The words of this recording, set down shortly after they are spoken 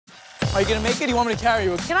Are you gonna make it? You want me to carry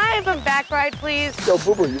you? Can I have a back ride, please? Yo,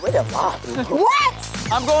 boo-boo, you weigh a lot. What?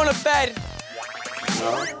 I'm going to bed.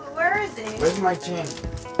 No? Where is he? Where's my chain?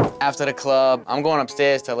 After the club, I'm going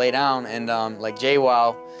upstairs to lay down, and like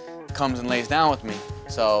JWoww comes and lays down with me.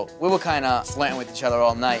 So we were kind of flirting with each other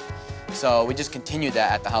all night. So we just continued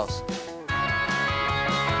that at the house.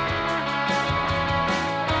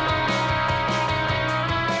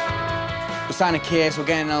 We're starting to kiss. We're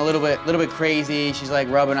getting a little bit crazy. She's like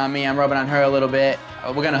rubbing on me. I'm rubbing on her a little bit.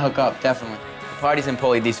 We're gonna hook up, definitely. The party's in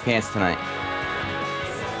Pauly D's pants tonight.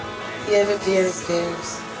 You have a beard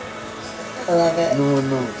stairs. I love it. No one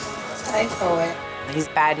knows. I know it. He's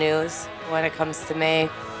bad news when it comes to me.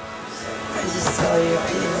 I just saw your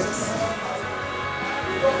penis.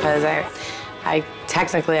 Because I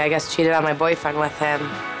technically, I guess, cheated on my boyfriend with him.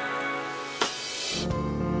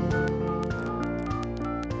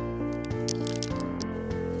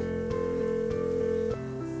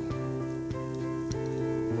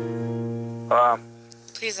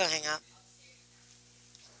 Please don't hang up.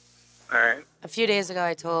 All right. A few days ago,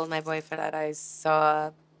 I told my boyfriend that I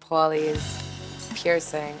saw Pauly's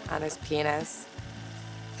piercing on his penis.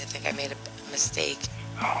 I think I made a mistake.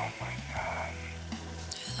 Oh my God.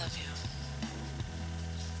 I love you.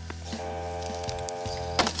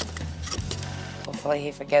 Hopefully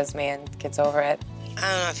he forgives me and gets over it. I don't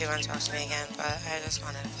know if you want to talk to me again, but I just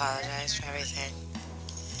wanted to apologize for everything.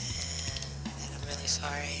 And I'm really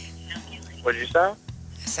sorry. What did you say?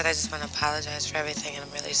 I said I just want to apologize for everything, and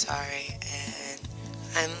I'm really sorry. And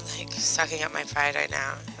I'm like sucking up my pride right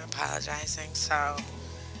now and apologizing. So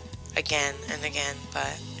again and again,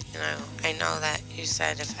 but you know, I know that you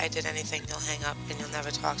said if I did anything, you'll hang up and you'll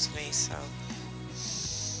never talk to me. So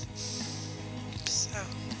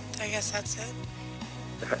I guess that's it.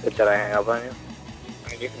 Did I hang up on you?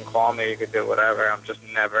 I mean, you can call me, you can do whatever. I'm just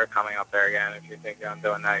never coming up there again. If you think I'm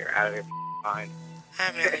doing that, you're out of your mind.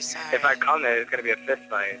 I'm really sorry. If I come there, it's gonna be a fist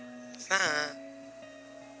fight. It's not.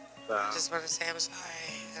 So. I just want to say I'm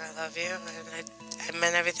sorry, and I love you, and I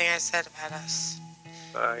meant everything I said about us.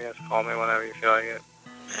 So I guess call me whenever you feel like it.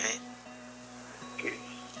 All right? Peace.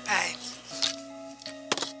 Bye.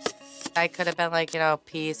 I could have been like, you know,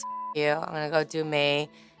 peace, you. I'm gonna go do me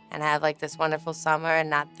and have like this wonderful summer and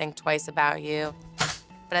not think twice about you.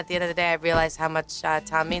 But at the end of the day, I realized how much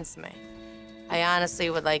Tom means to me. I honestly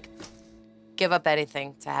would like give up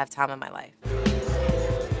anything to have Tom in my life.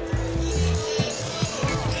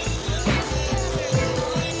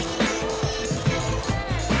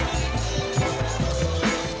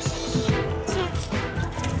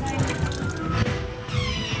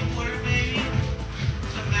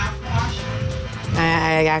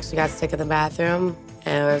 I actually got sick in the bathroom,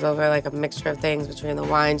 and it was over like a mixture of things between the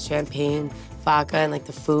wine, champagne, vodka, and like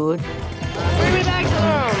the food. Bring me back to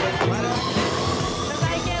the room. Because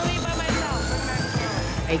I can't leave by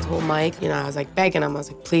myself. I told Mike, you know, I was like begging him. I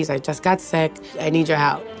was like, please, I just got sick. I need your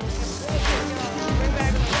help.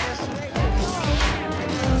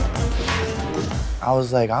 I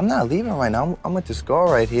was like, I'm not leaving right now. I'm with this girl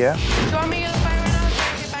right here. You want me to fight right now so I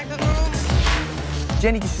can get back to the room?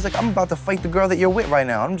 Jenny, she's like, I'm about to fight the girl that you're with right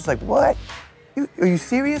now. I'm just like, what? Are you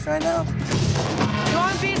serious right now? You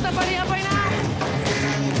want to beat somebody up right now?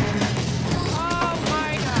 Oh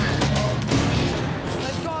my God.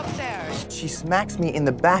 Let's go upstairs. She smacks me in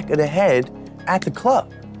the back of the head at the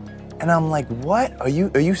club. And I'm like, what? Are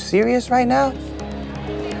you serious right now?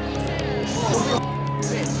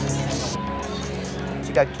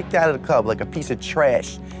 She got kicked out of the club like a piece of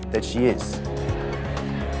trash that she is.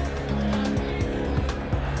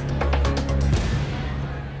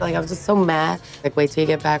 Like, I was just so mad. Like, wait till you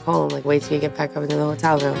get back home. Like, wait till you get back up into the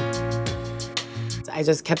hotel room. I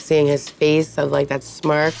just kept seeing his face of, like, that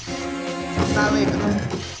smirk.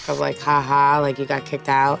 Of, like, ha-ha, like, you got kicked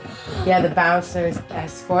out. Yeah, the bouncers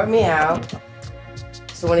escort me out.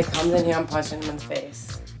 So when he comes in here, I'm punching him in the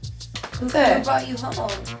face. Who's that? Who brought you home?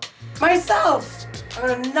 Myself! I'm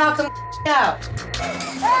gonna knock him out.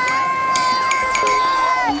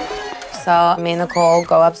 So me and Nicole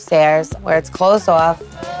go upstairs where it's closed off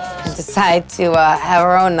and decide to have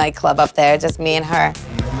our own nightclub up there, just me and her.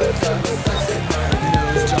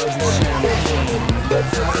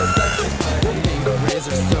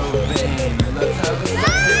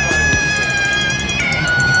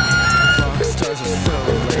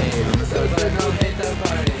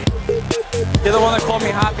 You're the one that called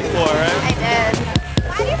me hot before, right? I did.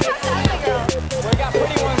 Why do you talk to other girls? We got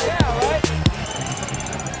pretty ones now, right?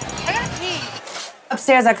 I gotta pee.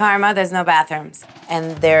 Upstairs at Karma, there's no bathrooms.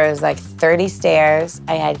 And there's like 30 stairs.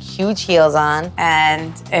 I had huge heels on.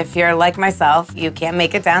 And if you're like myself, you can't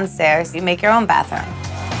make it downstairs. You make your own bathroom.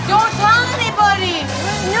 Don't tell anybody!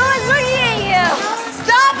 No, it's not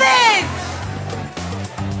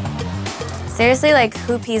Seriously, like,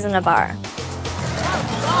 who pees in a bar?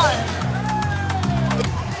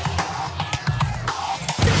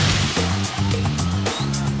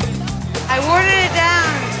 I watered it down.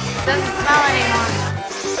 Doesn't smell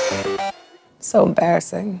anymore. So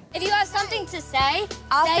embarrassing. If you have something to say,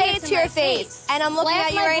 I'll say it to your face. And I'm looking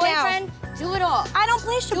at you right now. Blast my boyfriend, do it all. I don't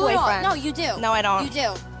blast your Do it all. boyfriend. No, you do. No, I don't. You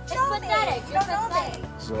do. It's pathetic. You're pathetic.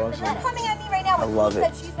 So You're coming at me right now. I love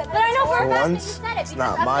it. But I know for a fact that you once, said it. it's because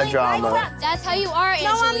not I'm my really drama. right. That's how you are,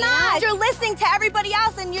 Angelina. No, I'm not. You're listening to everybody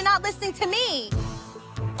else and you're not listening to me.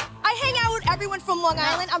 I hang out with everyone from Long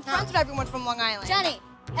Island. I'm friends with everyone from Long Island. Jenny,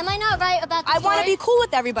 am I not right about this? I want to be cool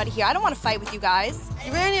with everybody here. I don't want to fight with you guys.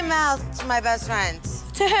 You ran your mouth to my best friends.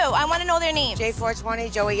 To who? I want to know their names.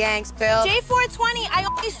 J420, Joey Yanks, Bill. J420, I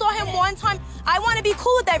only saw him one time. I want to be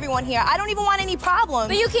cool with everyone here. I don't even want any problems.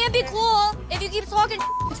 But you can't be cool if you keep talking.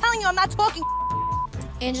 I'm telling you, I'm not talking.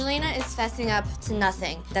 Angelina is fessing up to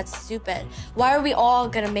nothing. That's stupid. Why are we all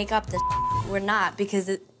gonna make up this? We're not, because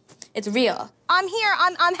it's real. I'm here.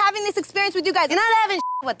 I'm having this experience with you guys. You're not having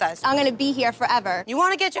with us. I'm gonna be here forever. You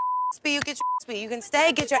want to get your ass beat, you get your ass beat. You can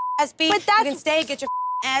stay, get your ass beat. But that's... You can stay, get your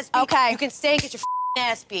ass beat. Okay. You can stay, get your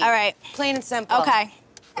ass beat. All right. Plain and simple. Okay.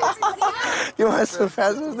 You want some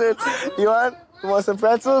pretzels, dude? You want some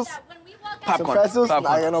pretzels? Popcorn. Some pretzels?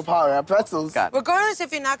 Popcorn. I got no power. I got pretzels. Got it. Regardless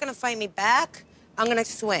if you're not going to fight me back, I'm going to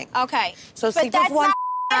swing. Okay. So But sleep that's with one not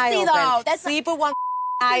eye messy, open. though. That's Sleep with one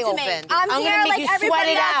eye Listen to me. open. I'm gonna here make like you sweat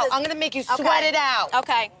everybody it out. else is. I'm going to make you Okay. sweat it out.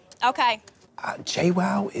 Okay. Okay.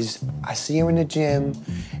 JWoww is, I see her in the gym,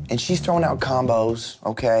 and she's throwing out combos,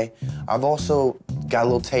 okay? I've also got a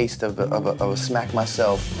little taste of a smack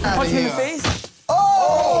myself. Punch me in the face?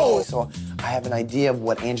 Oh! So I have an idea of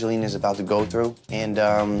what Angelina is about to go through, and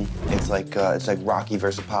it's like Rocky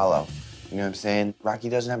versus Apollo. You know what I'm saying? Rocky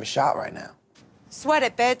doesn't have a shot right now. Sweat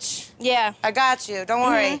it, bitch. Yeah. I got you. Don't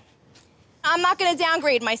worry. I'm not gonna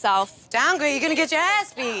downgrade myself. Downgrade, you're going to get your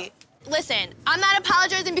ass beat. Listen, I'm not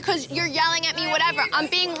apologizing because you're yelling at me, whatever. I'm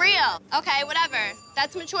being real. Okay, whatever.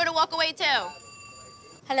 That's mature to walk away, too.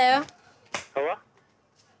 Hello? Hello?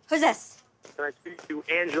 Who's this? Can I speak to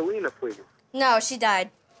Angelina, please? No, she died.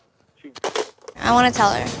 I want to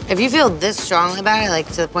tell her. If you feel this strongly about it, like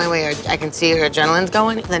to the point where I can see her adrenaline's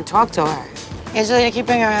going, then talk to her. Angelina, can you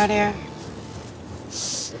bring her out here?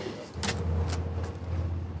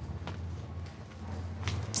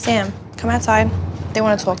 Sam, come outside. They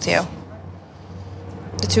want to talk to you.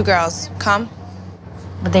 The two girls. Come.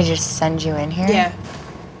 Would they just send you in here? Yeah.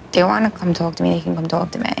 They want to come talk to me, they can come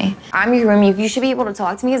talk to me. I'm your roomie. You should be able to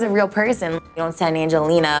talk to me as a real person. You don't send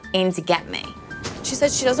Angelina in to get me. She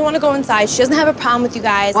said she doesn't want to go inside. She doesn't have a problem with you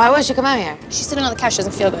guys. Why would she come out here? She's sitting on the couch. She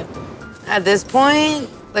doesn't feel good. At this point,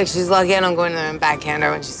 like she's lucky I don't go in there and backhand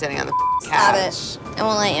her when she's sitting on the Stop couch. it. I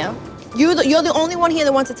won't let you. You're the only one here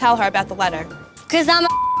that wants to tell her about the letter. Because I'm a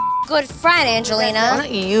good friend, Why Angelina.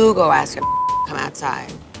 don't you go ask her to come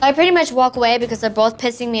outside? I pretty much walk away because they're both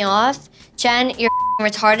pissing me off. Jen, you're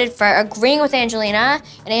retarded for agreeing with Angelina,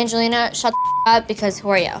 and Angelina, shut the up because who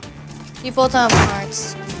are you? You both have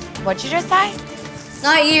hearts. What'd you just say?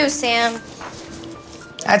 Not you, Sam.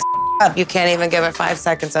 That's up. You can't even give her 5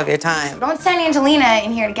 seconds of your time. Don't send Angelina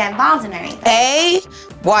in here to get involved in anything. A,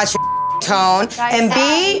 watch your tone, and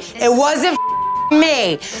B, it wasn't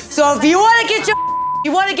me. So if you want to get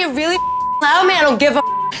you want to get really loud, man, I don't give a.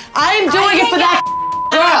 I am doing it for that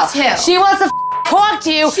girl. too. She wants to talk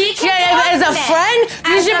to you. She can talk as a to me. friend,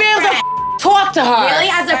 you As should a be able to friend. talk to her. Really?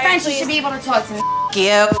 As a friend, she should be able to talk to me.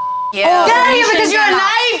 You. Get out of here because you're a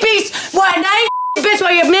naive beast. What, a naive bitch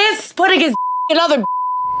while your man's putting his in other.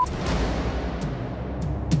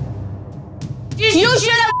 You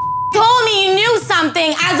should have told me you knew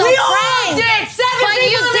something as a We friend. all did. 7 But people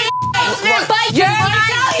you did. But Your you're man not.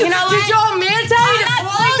 tell you. You know Did what? your man tell you? I'm not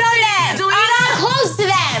close to them. I'm not close to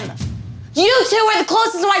them. You two were the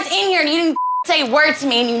closest ones in here, and you didn't say a word to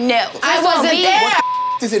me, and you knew. I wasn't there.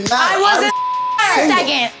 Does it matter? I wasn't single.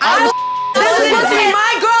 Second. This is supposed to be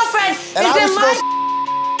my girlfriend. And I It's was in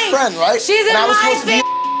my friend, right? She's in and I was my supposed to be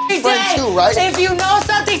every friend day. too, right? If you know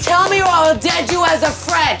something, tell me or I'll dead you as a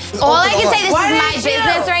friend. All I can say, this Why is my didn't you?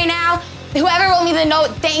 business right now. Whoever wrote me the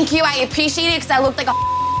note, thank you. I appreciate it because I looked like a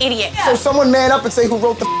idiot. So someone man up and say who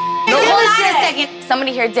wrote the No, hold on a second.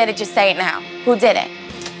 Somebody here did it. Just say it now. Who did it?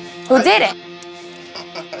 Who did it?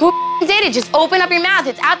 Who did it? Just open up your mouth.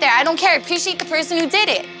 It's out there. I don't care. Appreciate the person who did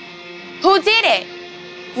it. Who did it?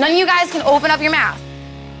 None of you guys can open up your mouth.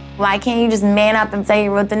 Why can't you just man up and say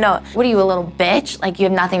you wrote the note? What are you, a little bitch? Like you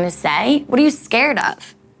have nothing to say? What are you scared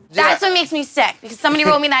of? Yeah. That's what makes me sick, because somebody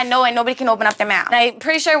wrote me that note and nobody can open up their mouth. And I'm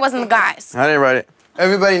pretty sure it wasn't the guys. I didn't write it.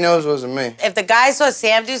 Everybody knows it wasn't me. If the guy saw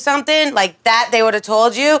Sam do something like that, they would have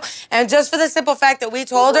told you. And just for the simple fact that we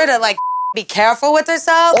told her to, like, be careful with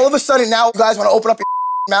herself. All of a sudden now you guys want to open up your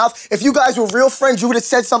mouth. If you guys were real friends, you would have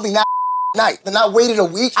said something that night, then not waited a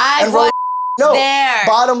week and wrote no. There.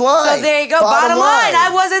 Bottom line. So there you go. Bottom line. I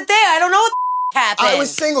wasn't there. I don't know what happened. I was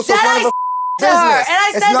single, so Then it's none I of a to her, business. and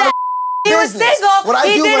I It's said none that of he was business. single. What I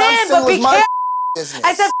he do did when I'm it, single but be is my careful. business.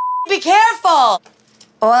 I said, be careful.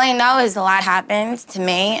 All I know is a lot happened to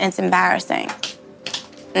me, and it's embarrassing.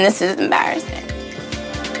 And this is embarrassing.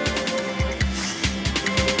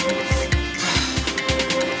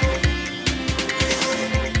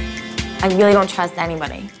 I really don't trust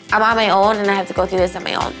anybody. I'm on my own, and I have to go through this on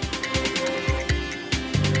my own.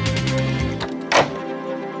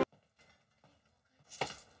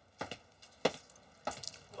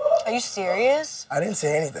 Are you serious? I didn't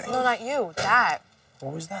say anything. No, not you. That.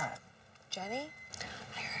 What was that? Jenny?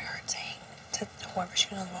 I heard her saying to whoever she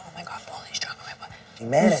was on the phone, oh my God, Pauly's drunk on my butt. You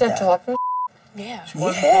mad at that? talking? Yeah.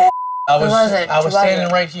 I was She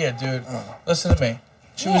standing wasn't. right here, dude. Listen to me.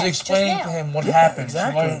 She was explaining to him what happened.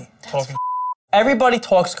 exactly. She wasn't talking. Everybody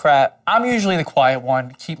talks crap. I'm usually the quiet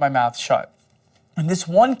one, keep my mouth shut. In this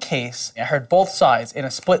one case, I heard both sides in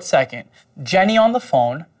a split second. Jenny on the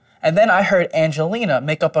phone, and then I heard Angelina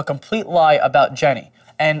make up a complete lie about Jenny.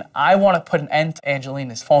 And I want to put an end to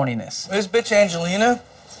Angelina's phoniness. This bitch Angelina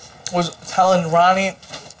was telling Ronnie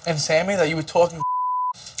and Sammy that you were talking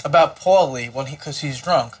about Pauly because he's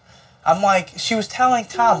drunk. I'm like, she was telling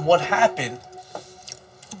Tom what happened.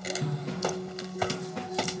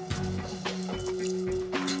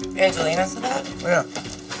 Angelina said that? Yeah.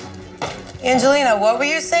 Angelina, what were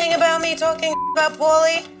you saying about me talking about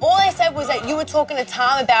Pauly? All I said was that you were talking to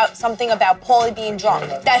Tom about something about Pauly being drunk.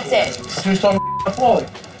 That's it. She was talking about Pauly.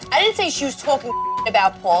 I didn't say she was talking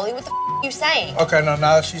about Pauly. What the are you saying? Okay, no,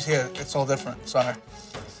 now that she's here, it's all different. Sorry.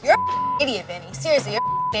 You're an idiot, Vinny. Seriously, you're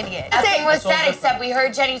an idiot. Nothing was said except we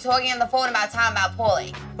heard Jenny talking on the phone about Tom about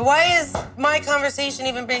Pauly. But why is my conversation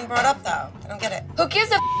even being brought up, though? I don't get it. Who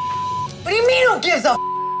gives a What do you mean, who gives a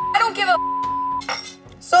I don't give a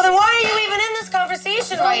So then why are you even in this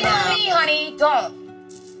conversation right Don't now? me, honey. Don't.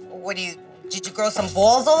 What do you, did you grow some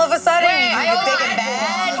balls all of a sudden? Wait, I You're always big and had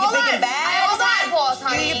bad? balls. You're big and bad? I always had balls,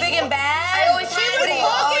 honey. You're big and bad? I always had What do you,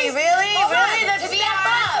 balls. oh, you really? Hold on. Really? That's To be step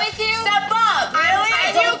honest up. with you, Step up. Really?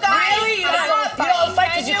 And you guys, Really? You I don't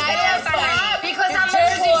fight because you I can't don't fight fight. because You're I'm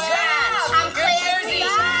Jersey mature. trash. I'm You're classy. Jersey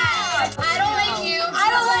trash. I don't like you. I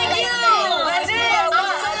don't like you. That's it. I'm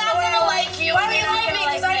still not gonna like you. Why don't you like me?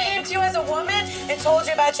 Because I came to you as a woman and told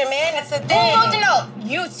you about your man. It's the Who thing. wants to know?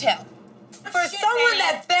 You too. For someone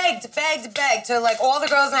that begged to like all the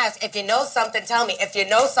girls in the house, if you know something, tell me. If you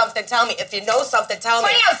know something, tell me. If you know something, tell me.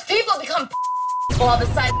 Funny how people become all of a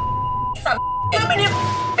sudden. Some I'm in your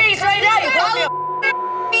face right now. You call me a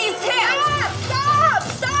He's here. Stop!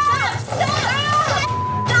 Stop!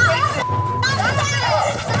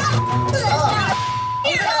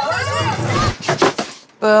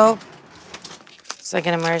 Boo, it's like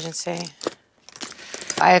an emergency.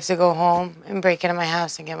 I have to go home and break into my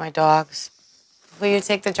house and get my dogs. Will you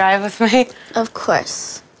take the drive with me? Of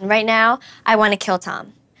course. Right now, I want to kill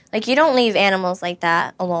Tom. Like, you don't leave animals like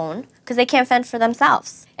that alone because they can't fend for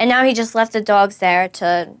themselves. And now he just left the dogs there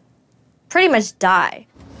to pretty much die.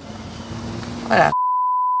 What a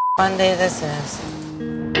fun day this is.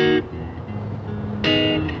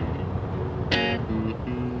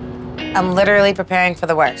 I'm literally preparing for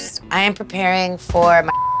the worst. I am preparing for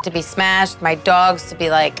my to be smashed, my dogs to be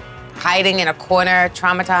like hiding in a corner,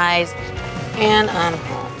 traumatized, and I'm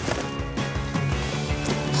home.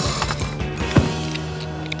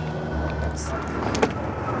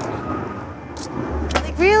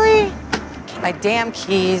 Like, really? My damn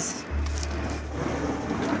keys.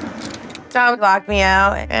 Tom locked me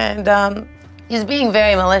out, and he's being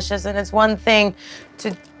very malicious, and it's one thing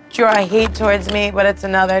to draw hate towards me, but it's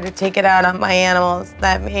another to take it out on my animals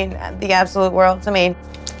that mean the absolute world to me.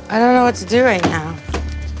 I don't know what to do right now.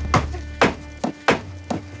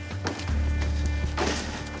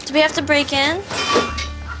 Do we have to break in?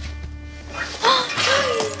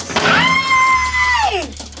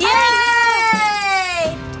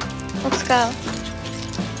 Yay! Let's go.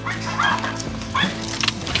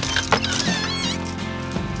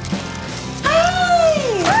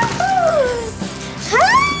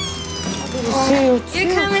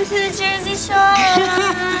 You're coming to the Jersey Shore.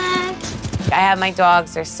 I have my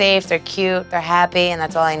dogs. They're safe, they're cute, they're happy, and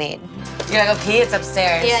that's all I need. You gotta go pee? It's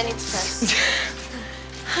upstairs. Yeah, I need to piss.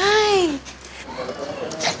 Hi.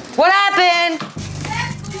 What happened?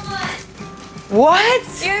 Bed's gone.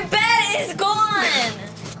 What? Your bed is gone.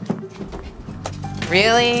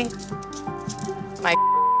 Really? my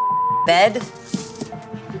bed.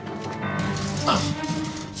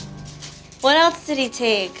 What else did he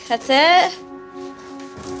take? That's it?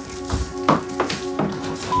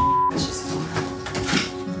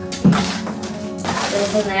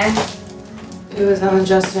 What was in there? It was on a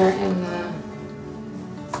dresser in the...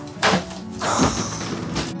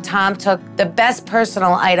 Tom took the best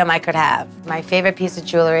personal item I could have. My favorite piece of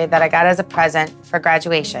jewelry that I got as a present for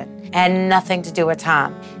graduation. And nothing to do with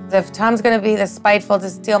Tom. If Tom's gonna be this spiteful to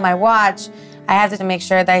steal my watch, I have to make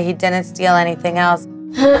sure that he didn't steal anything else.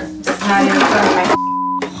 Not even my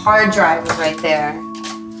hard drive was right there.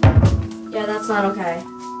 Yeah, that's not okay.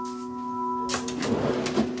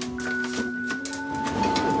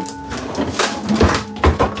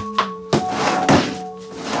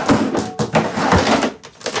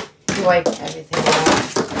 Wipe everything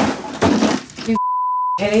out. You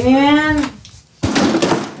kidding me, man?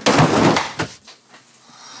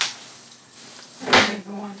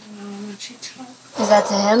 Is that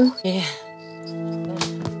to him? Yeah.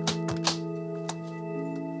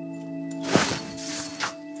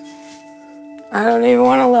 I don't even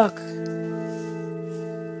want to look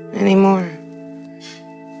anymore.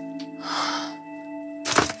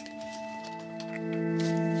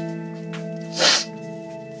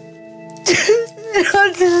 I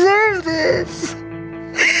don't deserve this.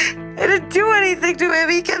 I didn't do anything to him.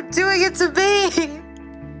 He kept doing it to me.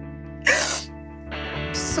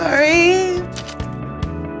 Sorry.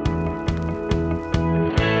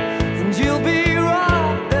 And you'll be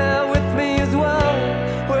right there with me as well.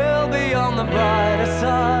 We'll be on the brighter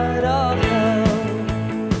side of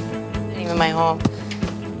hell. Even my home.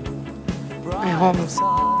 My home is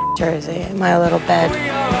Jersey, my little bed. We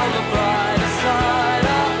are on the brighter side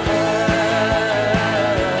of hell.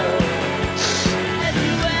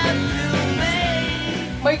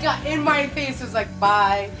 My God, in my face was like,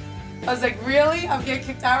 bye. I was like, really? I'm getting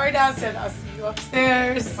kicked out right now. I said, I'll see you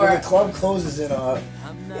upstairs. So the club closes in 20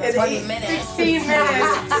 minutes. 16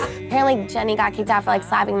 minutes. Apparently, Jenny got kicked out for like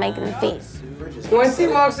slapping Mike in the face. Once he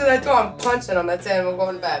walks through that door, I'm punching him. That's it. I'm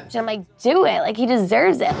going to bed. And I'm like, do it. Like, he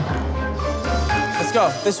deserves it. Let's go,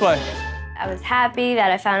 this way. I was happy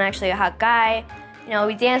that I found actually a hot guy. You know,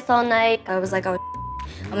 we danced all night. I was like, oh,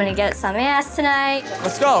 I'm gonna get some ass tonight.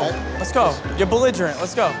 Let's go, let's go. You're belligerent,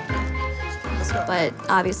 let's go. But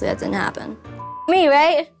obviously that didn't happen. Me,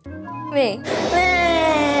 right? Me.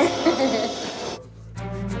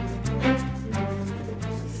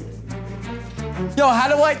 Yo, how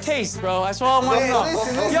do I taste, bro? That's all I want to know.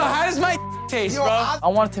 Listen. Yo, how does my taste, bro? I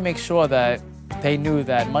wanted to make sure that they knew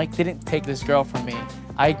that Mike didn't take this girl from me.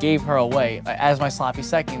 I gave her away as my sloppy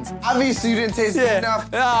seconds. Obviously, you didn't taste good enough.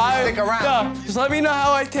 Stick around. No, just let me know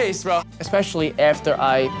how I taste, bro. Especially after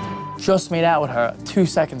I just made out with her 2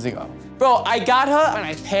 seconds ago. Bro, I got her and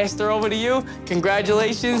I passed her over to you.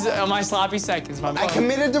 Congratulations on my sloppy seconds, my man. I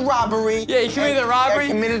committed the robbery. Yeah, you committed the robbery? I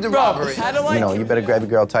committed the Bro, robbery. How do I... You know, you better grab your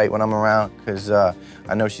girl tight when I'm around, because I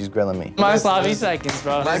know she's grilling me. My sloppy seconds,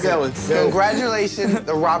 bro. My girl was so... Congratulations,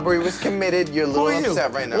 the robbery was committed. You're a little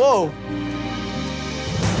upset right now. Whoa.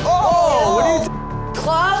 Oh! What are you...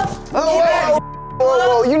 Club? Oh,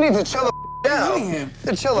 whoa, you need to chill the down.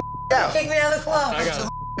 To chill the out. Take me out of the club. I got it.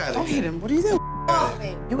 Don't hit him. What are you doing?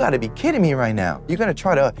 You gotta be kidding me right now. You're gonna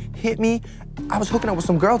try to hit me? I was hooking up with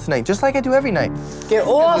some girl tonight, just like I do every night. Get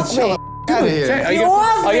off me. Out of here. Are you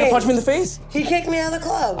gonna punch me in the face? He kicked me out of the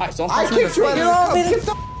club. All right, so don't punch me in the face. Get off me. Get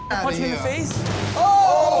the Punch me in the face?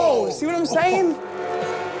 Oh! See what I'm saying?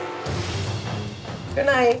 Good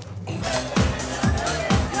night.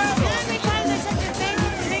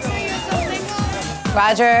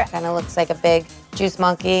 Roger kind of looks like a big juice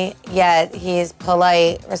monkey, yet he's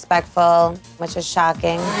polite, respectful, which is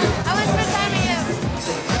shocking.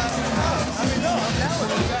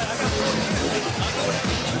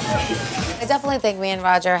 I definitely think me and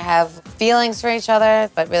Roger have feelings for each other,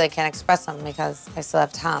 but really can't express them because I still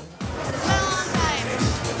have Tom.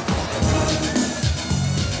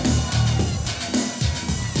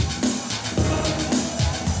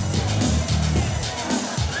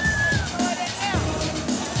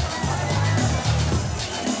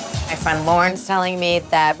 My friend Lauren's telling me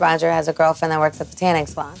that Roger has a girlfriend that works at the tanning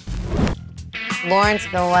salon. Lauren's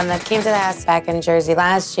the one that came to the house back in Jersey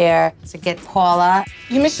last year to get Paula.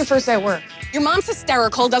 You missed your first day at work. Your mom's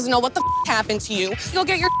hysterical, doesn't know what the happened to you. Go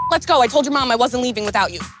get your let's go. I told your mom I wasn't leaving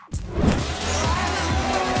without you.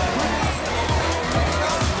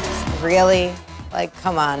 Really? Like,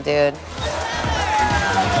 come on, dude.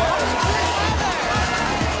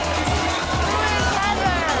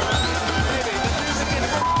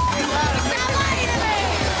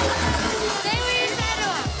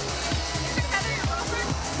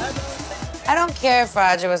 I don't care if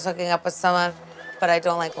Roger was hooking up with someone, but I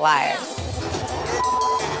don't like liars.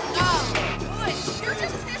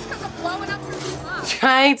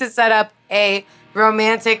 Trying to set up a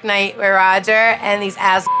romantic night with Roger, and these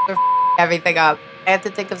assholes are everything up. I have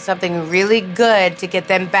to think of something really good to get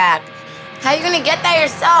them back. How are you gonna get that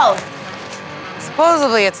yourself?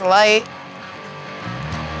 Supposedly it's light.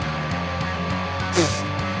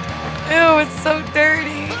 Ew, it's so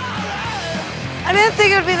dirty. I didn't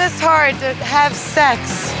think it would be this hard to have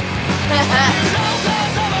sex.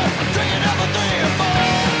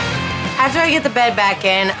 After I get the bed back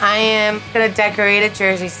in, I am gonna decorate it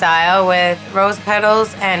Jersey style with rose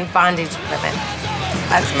petals and bondage equipment.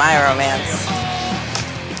 That's my romance.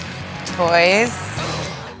 Toys.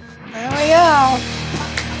 There we go.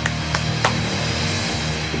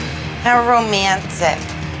 How romantic.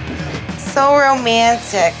 So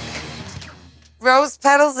romantic. Rose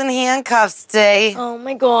petals and handcuffs day. Oh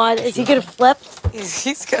my God, is he gonna flip?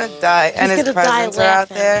 He's gonna die. And his gonna die presents are out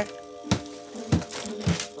laughing. there.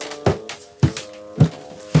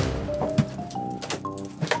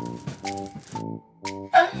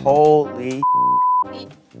 Holy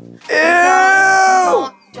Ew!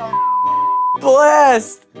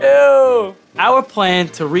 Blessed! Ew! Our plan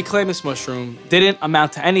to reclaim this mushroom didn't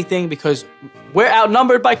amount to anything because we're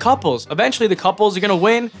outnumbered by couples. Eventually, the couples are gonna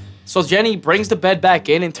win, so Jenny brings the bed back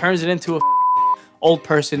in and turns it into a old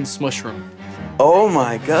person's smush room. Oh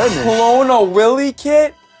my goodness. Clone a Willy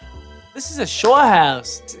kit? This is a shore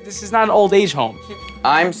house. This is not an old age home.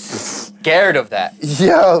 I'm scared of that.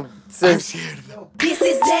 Yo, I'm scared of that. This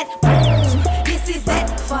is that boom, this is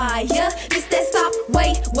that fire, this that stop,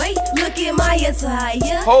 wait, look at my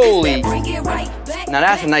attire. Holy. This that bring it right back. Now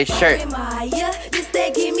that's a nice shirt. This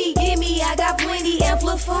that gimme, I got plenty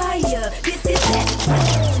amplifier. This is that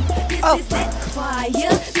boom, this is that fire,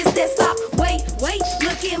 this that stop, wait,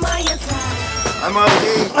 look at my attire. I'm on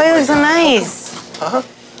the Oh, you look so nice. Huh?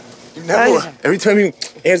 You never. Every time you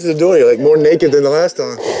answer the door, you're like more naked than the last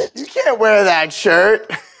time. You can't wear that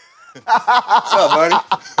shirt. What's up, buddy?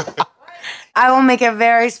 I will make it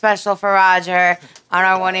very special for Roger on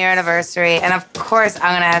our 1-year anniversary. And of course,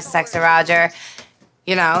 I'm gonna have sex with Roger.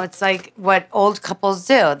 You know, it's like what old couples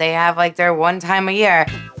do. They have like their one time a year.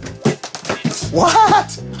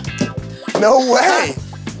 What? No way.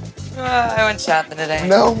 I went shopping today.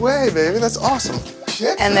 No way, baby. That's awesome.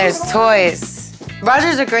 Shit. And there's toys.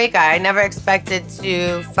 Roger's a great guy. I never expected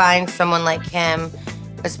to find someone like him,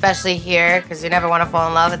 especially here, because you never want to fall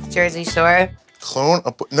in love at the Jersey Shore. Clone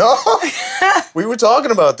a... No! We were talking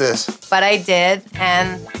about this. But I did,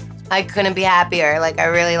 and I couldn't be happier. Like, I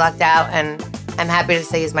really lucked out, and I'm happy to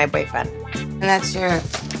say he's my boyfriend. And that's your...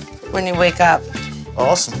 when you wake up.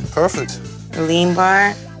 Awesome. Perfect. A lean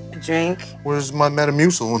bar, a drink. Where's my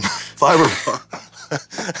Metamucil and fiber bar?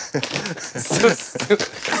 So stupid.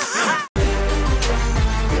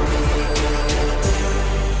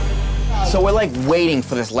 So we're like waiting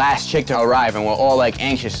for this last chick to arrive and we're all like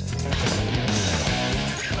anxious.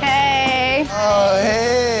 Hey. Oh,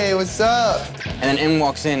 hey, what's up? And then in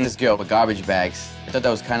walks in this girl with garbage bags. I thought that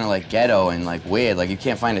was kind of like ghetto and like weird. Like you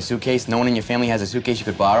can't find a suitcase. No one in your family has a suitcase you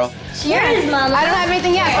could borrow. Cheers, Mom. I don't have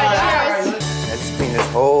anything yet, but cheers. I just cleaned this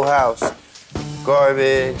whole house.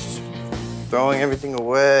 Garbage, throwing everything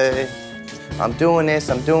away. I'm doing this,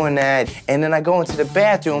 I'm doing that. And then I go into the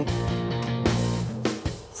bathroom.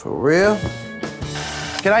 For real?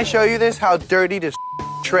 Can I show you this, how dirty this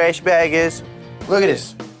trash bag is? Look at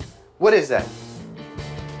this. What is that?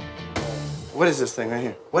 What is this thing right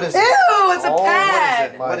here? What is it? Ew, it's a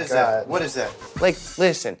pad. What is that? What is that? Like,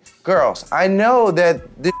 listen, girls, I know that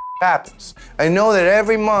this happens. I know that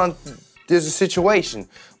every month there's a situation,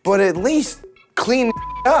 but at least clean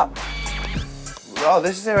up. Oh,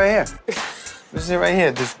 this is it right here. This is it right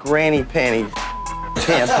here, this granny panty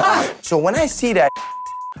tampon. So when I see that,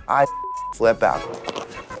 I flip out.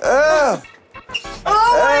 Oh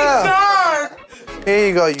my God! Here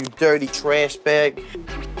you go, you dirty trash bag.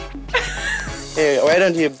 Here, right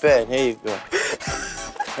under your bed. Here you go.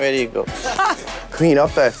 There you go. Clean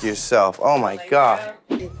up after yourself. Oh my God.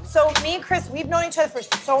 So me and Chris, we've known each other for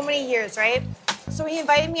so many years, right? So he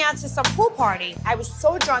invited me out to some pool party. I was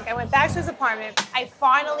so drunk. I went back to his apartment. I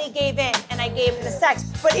finally gave in and I gave him the sex.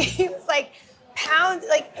 But he was like, pound,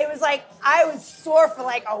 like, it was like, I was sore for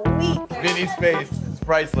like a week. Vinny's face is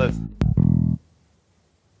priceless.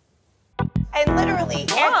 And literally,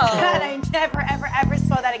 after that, I never, ever, ever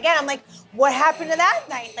saw that again. I'm like, what happened to that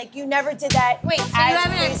night? Like, you never did that. Wait, so you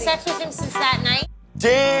haven't had sex with him since that night?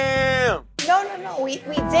 Damn! No, we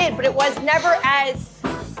did, but it was never as,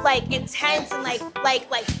 like, intense and like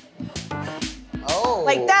oh.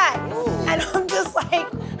 that. And I'm just like,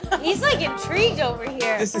 He's like intrigued over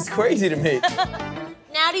here. This is crazy to me.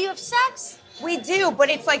 Now do you have sex? We do, but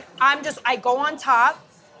it's like I go on top.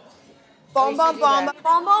 Boom, boom, boom,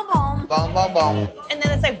 boom, boom, boom. Boom, boom, boom. And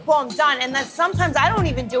then it's like, boom, done. And then sometimes I don't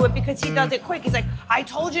even do it because he does it quick. He's like, I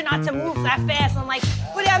told you not to move that fast. I'm like,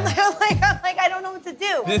 but I'm like, I don't know what to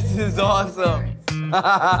do. This is awesome.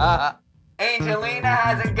 Angelina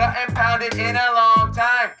hasn't gotten pounded in a long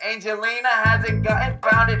time. Angelina hasn't gotten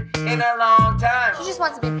pounded in a long time. She just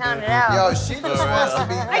wants to be pounded out. Yo, she just wants to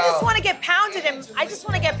be I just want to get pounded and I just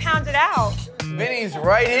want to get pounded out. Vinny's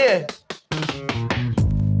right here.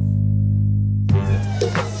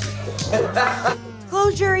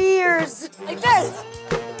 Close your ears. Like this.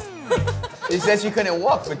 He said she couldn't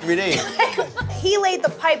walk for 3 days. He laid the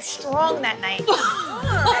pipe strong that night.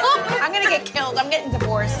 I'm gonna get killed. I'm getting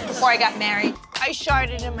divorced before I got married. I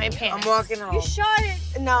sharted in my pants. I'm walking home. You sharted?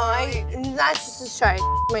 No, not just a shart.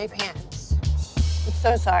 My pants. I'm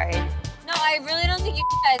so sorry. No, I really don't think you.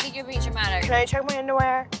 I think you're being dramatic. Can I check my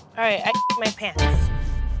underwear? All right, I my pants.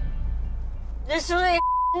 There's really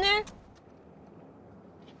in there.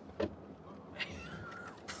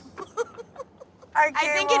 I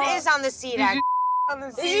think it is on the seat. On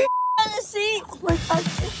the seat. On the seat. Oh my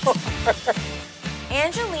God.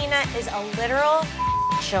 Angelina is a literal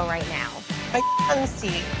show right now. On the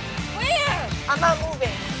seat. Where? I'm not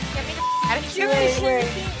moving. Get me the out of here. Wait.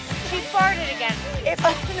 She farted again. If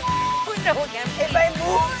I window again. If I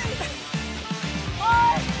move.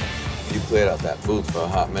 You cleared out that booth for a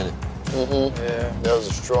hot minute. Mm-hmm. Yeah, that was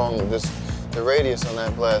a strong. The radius on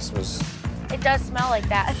that blast was. It does smell like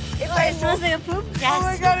that. If I smells like a poop. Yes. Oh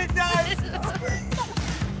my God, it does.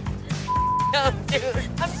 No, dude.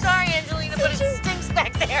 I'm sorry, Angelina, but it stinks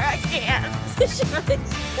back there. I can't. It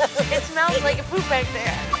smells like a poop back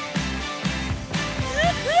there.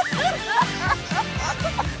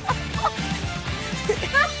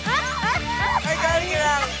 I gotta get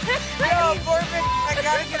out. Yo, perfect. I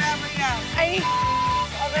gotta get out right now. I'm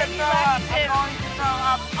gonna throw up. I'm going to throw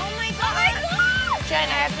up. Oh my God. Jen,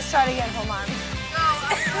 I have to start again. Hold on. No,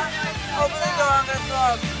 open the door. I'm gonna throw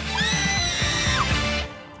up.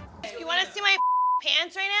 You want to see my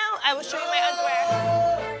pants right now? I will show you my underwear.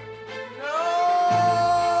 No!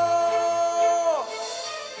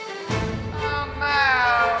 I'm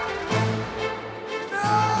out. No!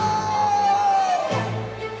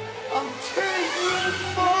 I'm taking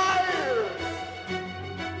fire.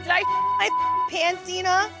 Did I my pants,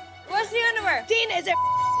 Deena? What's the underwear? Deena, is it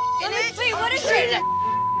in it? Wait, what is it?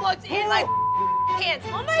 What's in my pants?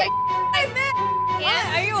 Oh my pants?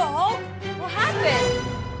 Are you a Hulk? What happened?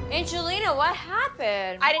 Angelina, what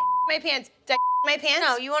happened? I didn't my pants. Did I my pants?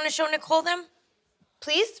 No, you want to show Nicole them?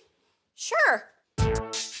 Please? Sure.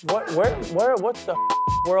 What the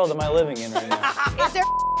world am I living in right now? Is there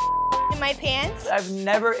in my pants? I've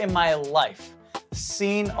never in my life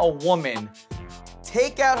seen a woman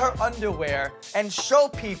take out her underwear and show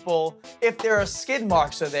people if there are skid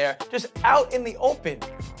marks are there, just out in the open.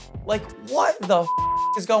 Like, what the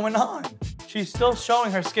is going on? She's still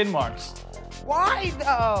showing her skid marks. Why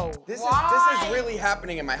though? This is really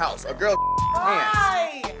happening in my house. A girl pants.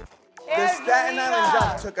 Why? The Staten Island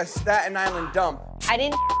dump took a Staten Island dump. I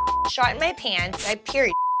didn't shart in my pants. I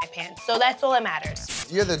period my pants. So that's all that matters.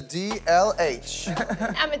 You're the DLH.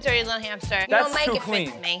 I'm a dirty little hamster. That's you don't make too it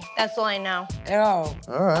clean. fits me. That's all I know. Ew. All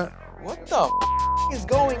right. What the is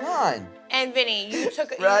going on? And Vinny, you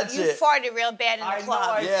took you Ratchet. farted real bad in the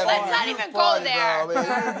club. Yeah, Let's not even go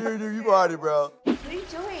there. You party, bro. What are you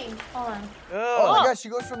doing? Hold on. Oh my God, she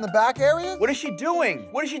goes from the back area? What is she doing?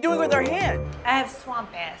 What is she doing with her hand? I have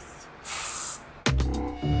swamp ass.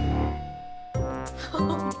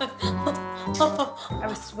 I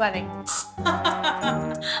was sweating.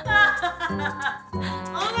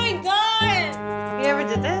 Oh my God! You ever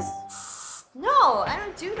did this? No, I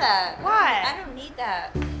don't do that. Why? I don't need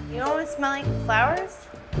that. You don't want to smell like flowers?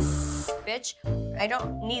 Bitch, I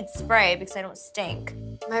don't need spray because I don't stink.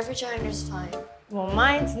 My vagina's fine. Well,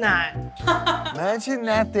 mine's not. Imagine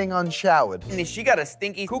that thing unshowered. And she got a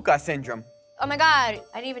stinky kuka syndrome. Oh my God,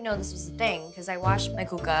 I didn't even know this was a thing because I washed my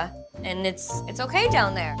kuka and it's okay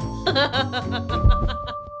down there. Oh,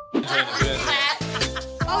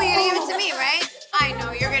 you're gonna give it to me, right? I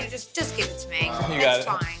know, you're gonna just give it to me. That's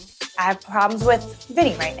fine. I have problems with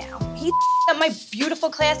Vinny right now. He up my beautiful,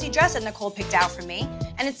 classy dress that Nicole picked out for me.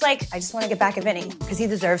 And it's like, I just want to get back at Vinny because he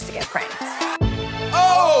deserves to get pranked.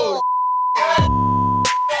 Oh!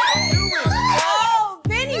 Oh,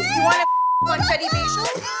 Vinny, you want to confetti facial?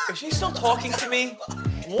 Is she still talking to me?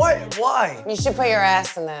 What? Why? You should put your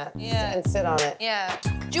ass in that Yeah. and sit on it. Yeah.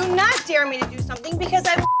 Do not dare me to do something because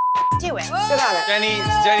I do it. Sit on it.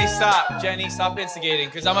 Jenny, stop. Jenny, stop instigating,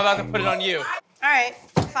 because I'm about to put it on you. All right,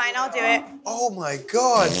 fine, I'll do it. Oh my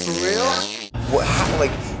God, for real? What?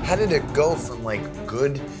 How did it go from like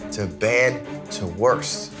good to bad to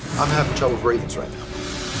worse? I'm having trouble breathing right now.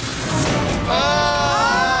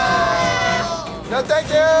 No, thank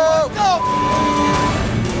you.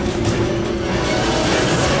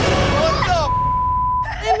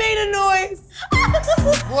 It made a noise.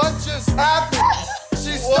 What just happened?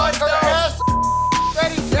 She stuck her ass.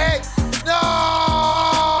 Betty dead. No!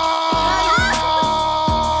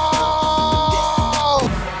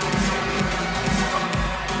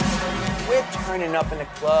 We're turning up in the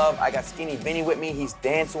club. I got Skinny Vinny with me. He's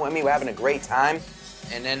dancing with me. We're having a great time.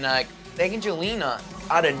 And then, Angelina,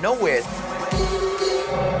 out of nowhere.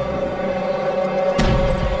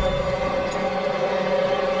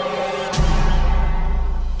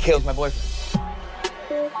 Kills my boyfriend.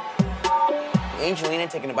 Angelina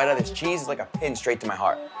taking a bite out of this cheese is like a pin straight to my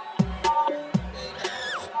heart.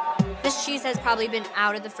 This cheese has probably been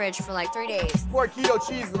out of the fridge for like 3 days. Poor keto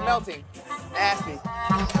cheese is melting. Nasty.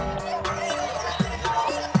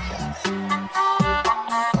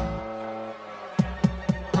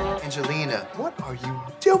 Angelina, what are you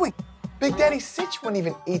doing? Big Daddy Sitch wouldn't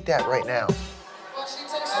even eat that right now.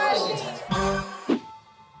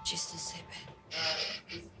 She's still sleeping.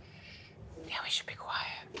 Yeah, we should be quiet.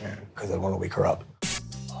 Yeah, because I want to wake her up.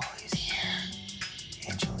 Pauly's here.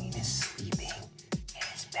 Angelina's sleeping in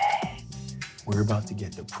his bed. We're about to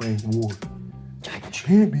get the prank war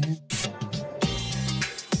champion.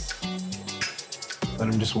 Let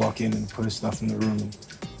him just walk in and put his stuff in the room and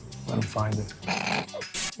let him find it.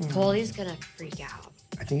 Pauly's gonna freak out.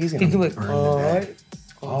 I think he's gonna burn the bed.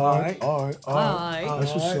 All right.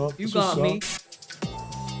 That's what's up. You got me.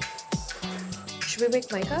 Should we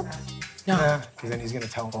wake Mike up? No. Yeah, because then he's gonna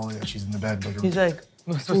tell Pauly that she's in the bed. Like, He's like,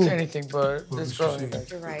 I'm not supposed to say anything, but this girl.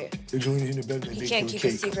 You're right. Angelina's in the bed. He can't keep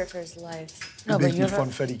a secret for his life. No, but you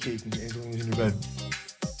funfetti cake and Angelina's in your bed.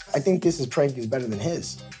 I think this prank is better than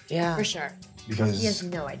his. Yeah. For sure. Because he has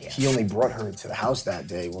no idea. He only brought her to the house that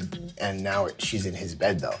day, and now she's in his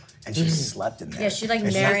bed though, and she slept in there. Yeah, she like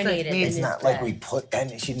marinated in his It's not bed. like we put,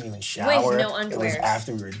 and she didn't even shower. With no It was underwear.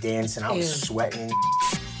 after we were dancing. I was sweating.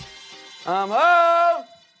 I'm home.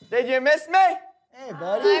 Did you miss me? Hey,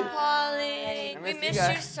 buddy. Hi, Pauly. We missed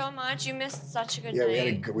guys. you so much. You missed such a good Yeah,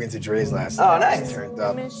 night. we went to Dre's last night. Oh, nice. Turned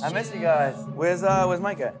up. I miss you guys. Where's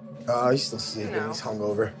Mike at? He's still sleeping. He's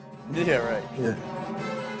hungover. Yeah, right. Yeah.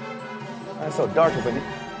 It's so dark up in here.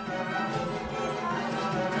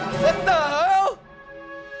 What the hell?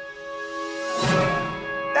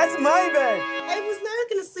 That's my bed. I was never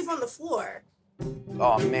gonna sleep on the floor.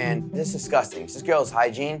 Oh man, this is disgusting. This girl's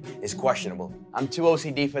hygiene is questionable. I'm too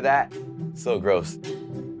OCD for that. So gross.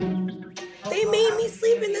 They made me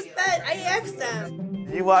sleep in this bed. I asked them.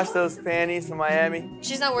 Did you wash those panties from Miami?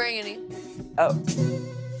 She's not wearing any. Oh.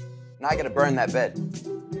 Now I gotta burn that bed.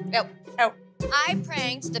 Oh. Oh. I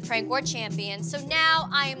pranked the prank war champion, so now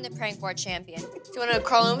I am the prank war champion. Do you want to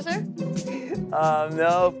crawl in with her?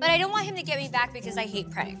 No. But I don't want him to get me back because I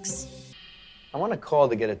hate pranks. I want to call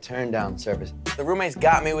to get a turn down service. The roommates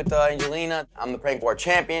got me with Angelina. I'm the prank war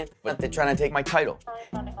champion, but they're trying to take my title.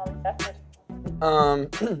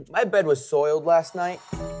 My bed was soiled last night.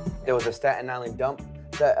 There was a Staten Island dump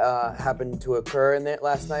that happened to occur in there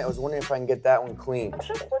last night. I was wondering if I can get that one cleaned.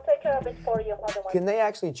 Sure, we'll take care of it for you. Can they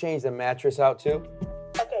actually change the mattress out too?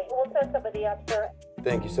 Okay, we'll send somebody up, sir.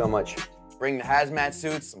 Thank you so much. Bring the hazmat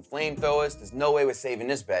suits, some flamethrowers. There's no way we're saving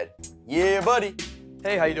this bed. Yeah, buddy.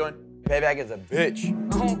 Hey, how you doing? Payback is a bitch.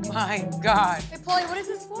 Oh my God. Hey, Pauly, what is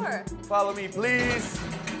this for? Follow me, please.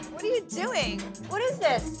 What are you doing? What is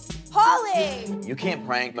this? Pauly! You can't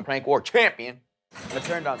prank the prank war champion. I'm a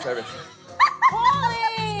turn down service.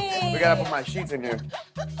 Pauly! We gotta put my sheets in here.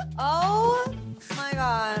 Oh my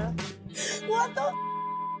God. What the?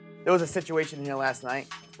 There was a situation here last night,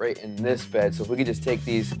 right in this bed. So if we could just take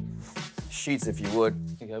these sheets, if you would.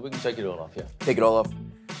 Okay, we can take it all off, yeah. Take it all off.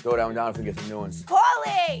 Throw it down if we get some new ones.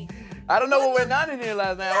 Pauly! I don't know what went on in here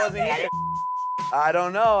last night. I wasn't here. I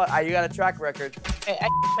don't know. You got a track record. Hey, I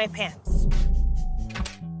my pants.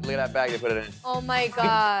 Look at that bag they put it in. Oh my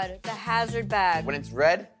God, the hazard bag. When it's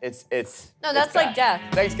red, it's. No, that's like death.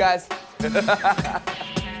 Thanks, guys.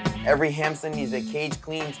 Every hamster needs their cage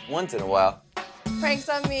cleaned once in a while. Pranks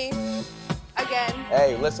on me. Again.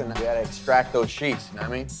 Hey, listen, we gotta extract those sheets, you know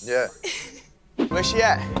what I mean? Yeah. Where's she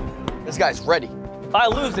at? This guy's ready. If I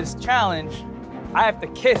lose this challenge, I have to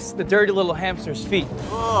kiss the dirty little hamster's feet.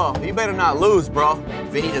 Oh, you better not lose, bro.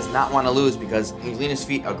 Vinny does not want to lose because Angelina's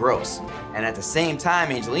feet are gross. And at the same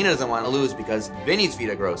time, Angelina doesn't want to lose because Vinny's feet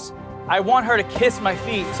are gross. I want her to kiss my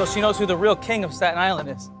feet so she knows who the real king of Staten Island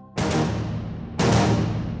is.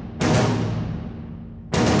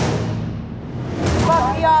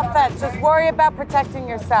 Fuck the offense. Just worry about protecting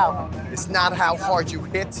yourself. It's not how hard you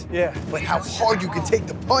hit, but how hard you can take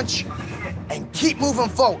the punch and keep moving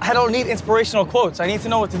forward. I don't need inspirational quotes. I need to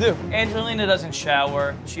know what to do. Angelina doesn't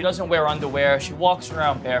shower. She doesn't wear underwear. She walks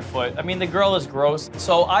around barefoot. I mean, the girl is gross.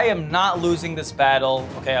 So I am not losing this battle.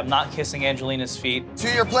 Okay, I'm not kissing Angelina's feet.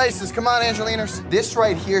 To your places. Come on, Angelinas. This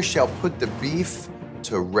right here shall put the beef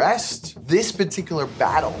to rest. This particular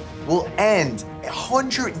battle will end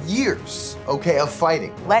 100 years, okay, of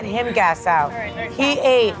fighting. Let him gas out. He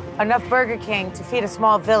ate enough Burger King to feed a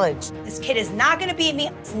small village. This kid is not gonna beat me.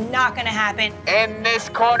 It's not gonna happen. In this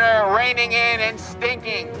corner, reigning in and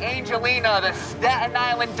stinking, Angelina, the Staten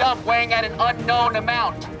Island dump weighing at an unknown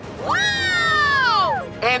amount. Wow!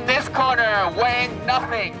 In this corner, weighing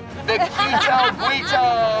nothing, the Quito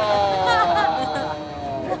Guito.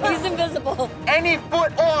 He's invisible. Any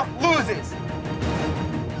foot off loses.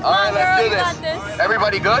 All right, let's do this.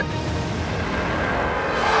 Everybody good?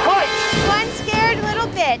 Fight! One scared little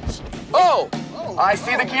bitch. Oh! I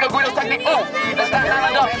see the Quito Guido's technique. Oh! The Staten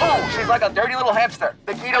Island dump. Oh! She's like a dirty little hamster.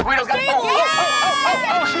 The Quito Guido's got.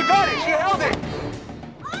 Oh! She got it. She held it.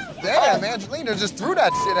 Damn, Angelina just threw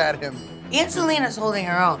that shit at him. Angelina's holding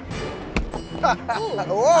her own.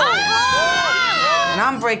 Whoa! And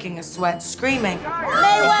I'm breaking a sweat, screaming,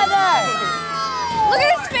 Mayweather! Look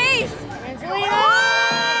at his face! Angelina!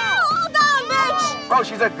 Hold on, bitch! Bro,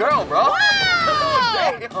 she's a girl, bro.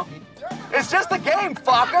 Wow! Damn. It's just a game,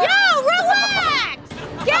 fucker. Yo, relax!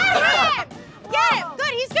 Get him! Get him!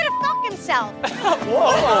 Good, he's gonna fuck himself.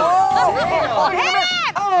 Whoa! Hit him!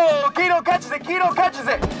 Oh, Quito catches it. Quito catches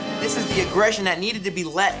it. This is the aggression that needed to be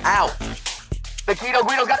let out. The Quito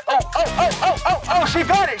Guido's got. Oh! She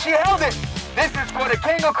got it. She held it. This is for the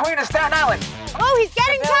king or queen of Staten Island. Oh, he's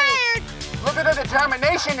getting tired. Look at the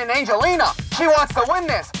determination in Angelina. She wants to win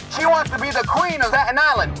this. She wants to be the queen of Staten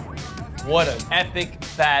Island. What an epic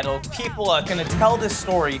battle. People are gonna tell this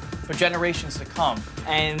story for generations to come.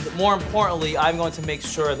 And more importantly, I'm going to make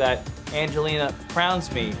sure that Angelina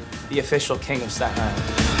crowns me the official king of Staten Island.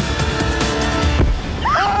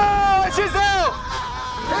 Oh, she's out!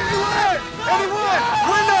 Anyone!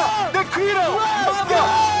 Winner! The Quito! Mother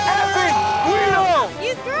effing Quito!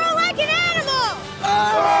 You threw like an animal!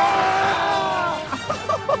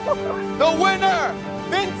 The winner!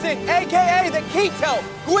 Vincent, AKA the Quito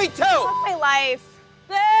Guito! Fuck my life.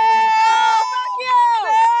 Fuck you!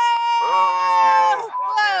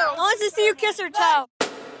 I want to see you kiss her toe.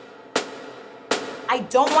 I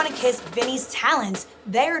don't want to kiss Vinny's talons.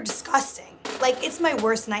 They're disgusting. Like, it's my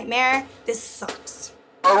worst nightmare. This sucks.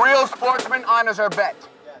 A real sportsman honors her bet.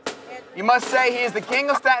 You must say he is the king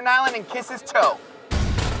of Staten Island and kiss his toe.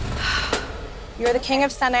 You're the king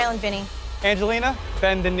of Staten Island, Vinny. Angelina,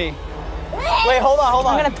 bend the knee. Wait, hold on.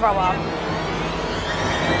 I'm gonna throw up.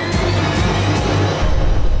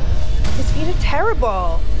 His feet are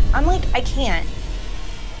terrible. I'm like, I can't.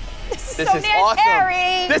 This is so damn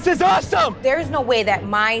hairy. This is awesome! There's no way that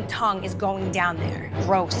my tongue is going down there.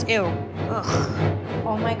 Gross. Ew. Ugh.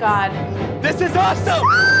 Oh my God. This is awesome!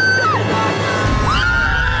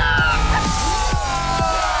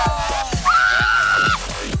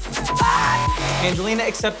 Angelina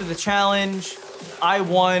accepted the challenge. I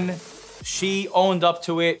won. She owned up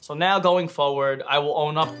to it. So now going forward, I will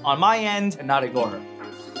own up on my end and not ignore her.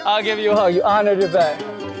 I'll give you a hug. You honored your bet.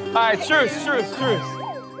 All right, truce.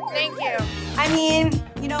 Thank you. I mean,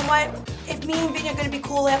 you know what? If me and Vinny are gonna be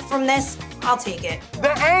cool from this, I'll take it.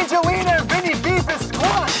 The Angelina and Vinny beef is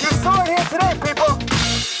squashed. You saw it here today, people.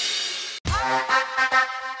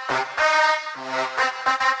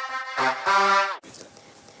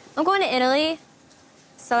 I'm going to Italy,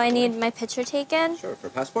 so I need my picture taken. Sure, for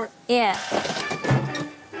passport? Yeah.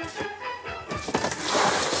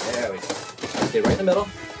 There we go. Stay right in the middle.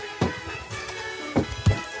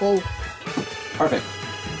 Whoa. Perfect.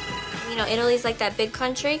 You know, Italy's like that big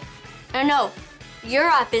country. No,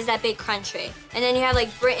 Europe is that big country. And then you have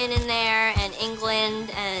like Britain in there, and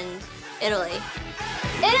England, and Italy.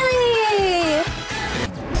 Italy!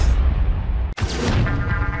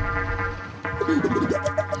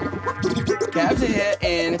 Cabs are here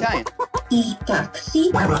in Italian. Il taxi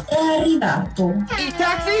è arrivato. Il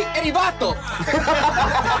taxi è arrivato!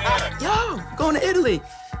 Yo, going to Italy.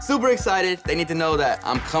 Super excited. They need to know that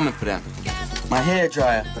I'm coming for them. My hair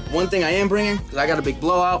dryer. One thing I am bringing, because I got a big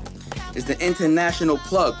blowout, is the international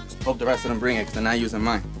plug. Hope the rest of them bring it, because they're not using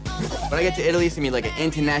mine. When I get to Italy, it's gonna be like an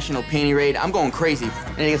international panty raid. I'm going crazy. I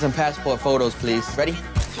need to get some passport photos, please. Ready?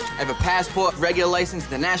 I have a passport, regular license,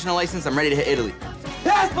 the national license. I'm ready to hit Italy.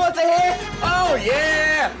 Passports are here! Oh,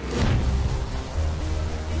 yeah!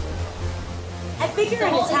 I figure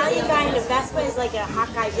an Italian guy in a Vespa is like a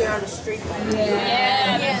hot guy here on the street.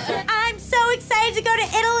 Yeah. I'm so excited to go to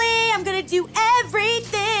Italy. I'm gonna do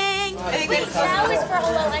everything. Wait, JWoww is for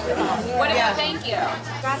hello language. What about thank you?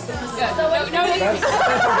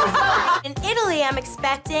 In Italy, I'm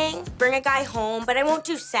expecting bring a guy home, but I won't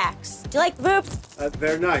do sex. Do you like boobs?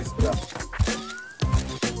 Very nice.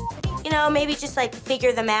 You know, maybe just like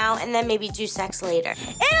figure them out and then maybe do sex later.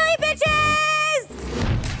 Italy, bitches!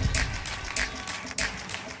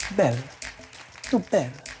 Belle, tu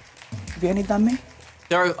belle. Vieni da me?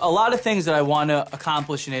 There are a lot of things that I want to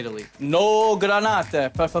accomplish in Italy. No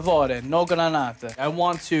granate, per favore, no granate. I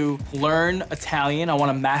want to learn Italian. I want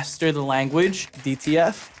to master the language.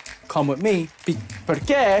 DTF, come with me.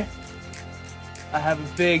 Perché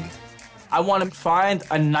I want to find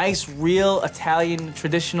a nice, real Italian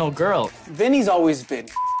traditional girl. Vinny's always been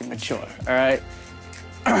mature, all right?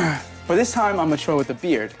 But this time, I'm mature with a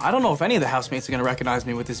beard. I don't know if any of the housemates are gonna recognize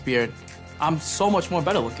me with this beard. I'm so much more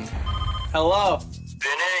better looking. Hello.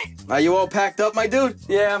 Vinny. Are you all packed up, my dude?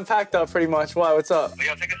 Yeah, I'm packed up pretty much. Why, what's up?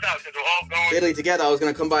 Yo, take us out, because we're all going Italy together. I was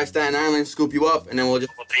gonna come by Staten Island, scoop you up, and then we'll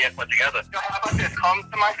just... We'll together. Yo, how about this? Come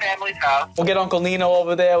to my family's house. We'll get Uncle Nino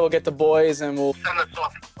over there, we'll get the boys, and we'll... Send us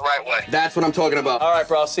off the right way. That's what I'm talking about. All right,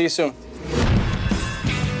 bro, I'll see you soon.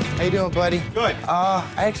 How you doing, buddy? Good.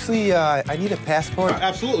 Actually, I need a passport.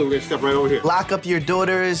 Absolutely, we're gonna step right over here. Lock up your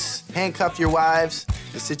daughters, handcuff your wives.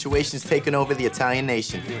 The situation's taken over the Italian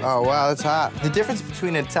nation. Oh, wow, that's hot. The difference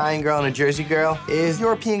between an Italian girl and a Jersey girl is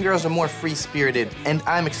European girls are more free-spirited, and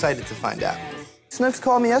I'm excited to find out. Snooks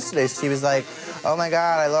called me yesterday. She was like, oh my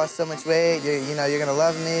God, I lost so much weight. You know, you're gonna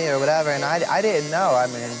love me or whatever, and I didn't know. I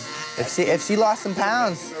mean, if she lost some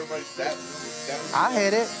pounds, I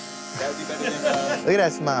hit it. Look at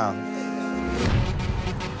that smile.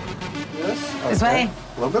 This way.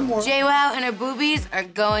 A little bit more. JWoww and her boobies are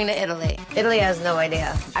going to Italy. Italy has no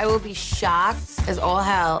idea. I will be shocked as all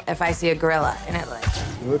hell if I see a gorilla in Italy.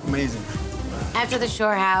 You look amazing. After the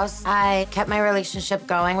shore house, I kept my relationship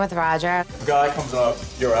going with Roger. A guy comes up,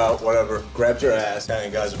 you're out, whatever, grabs your ass.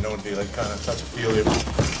 Italian guys are known to be like kind of touchy-feely.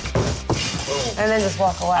 And then just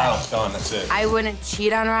walk away. Out, done, that's it. I wouldn't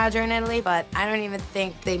cheat on Roger in Italy, but I don't even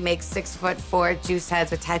think they make 6'4" juice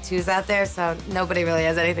heads with tattoos out there, so nobody really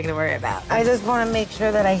has anything to worry about. I just want to make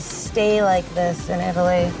sure that I stay like this in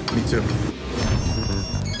Italy. Me too.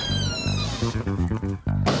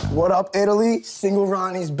 What up, Italy? Single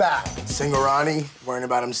Ronnie's back. Single Ronnie, worrying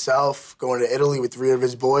about himself, going to Italy with 3 of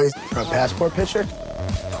his boys. For a passport picture?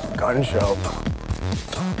 Gun show.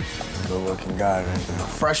 Good-looking guy right there.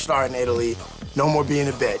 Fresh start in Italy. No more being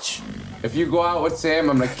a bitch. If you go out with Sam,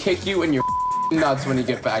 I'm gonna kick you in your nuts when you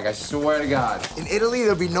get back. I swear to God. In Italy,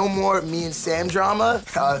 there'll be no more me and Sam drama.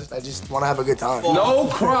 I just want to have a good time. No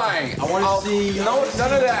crying. I want to see. No,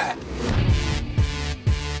 none of that.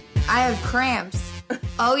 I have cramps.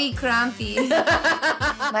 Oh, ye crampy.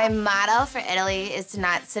 My motto for Italy is to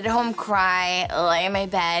not sit at home, cry, lay in my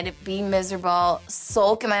bed, be miserable,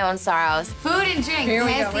 sulk in my own sorrows. Food and drink. Here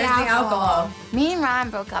we go. Where's the alcohol? Me and Ron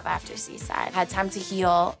broke up after Seaside. Had time to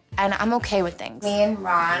heal, and I'm okay with things. Me and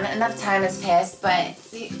Ron, enough time has passed, but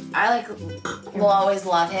I will always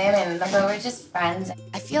love him, but we're just friends.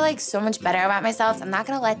 I feel like so much better about myself. I'm not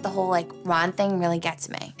gonna let the whole Ron thing really get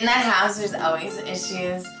to me. In that house, there's always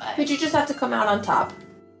issues, but you just have to come out on top.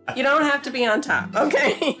 You don't have to be on top,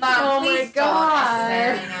 okay? Mom, oh please my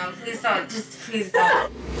God. No, please don't. Just please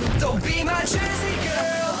don't. Don't be my Jersey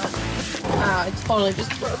girl. Wow, I totally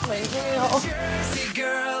just broke my heel. Jersey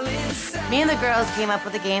girl inside. Me and the girls came up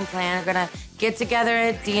with a game plan. We're gonna get together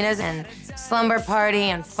at Deena's and slumber party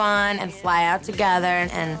and fun and fly out together.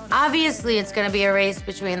 And obviously it's gonna be a race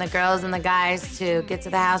between the girls and the guys to get to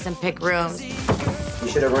the house and pick rooms. You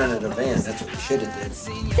should have rented a van. That's what you should have did.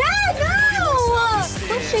 Dad, no!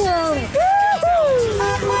 Pushing him.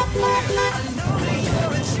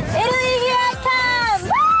 Italy, here I come!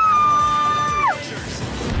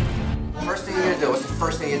 First thing you're gonna do, what's the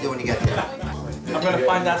first thing you do when you get there? I'm gonna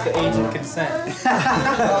find out the age of consent. Lift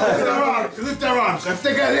their arms. I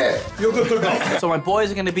think I did. You're good to go. So my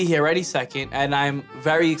boys are gonna be here any second, and I'm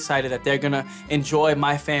very excited that they're gonna enjoy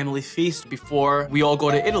my family feast before we all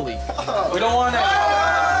go to Italy. We don't want to.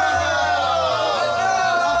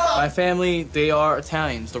 My family, they are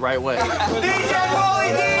Italians the right way. DJ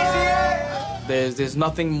Pauly D! There's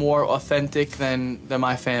nothing more authentic than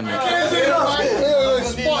my family.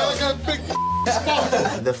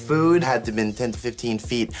 The food had to have been 10 to 15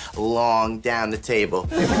 feet long down the table.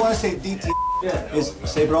 If you want to say DT, is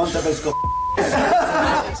say pronta per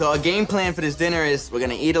So a game plan for this dinner is we're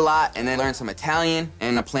gonna eat a lot and then learn some Italian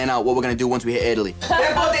and plan out what we're gonna do once we hit Italy.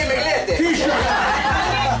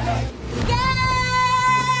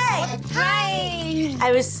 Hi!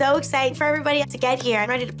 I was so excited for everybody to get here. I'm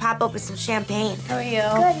ready to pop open some champagne. How are you?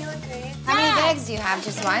 Good, you look great. How many bags do you have?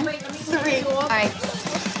 Just one? 3. All right.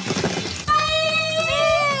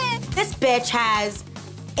 This bitch has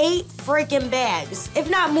 8 freaking bags, if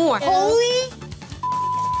not more. Holy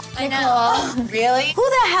I know. Really? Who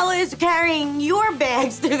the hell is carrying your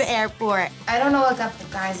bags through the airport? I don't know what the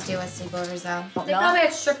guys do at sleepovers, though. They probably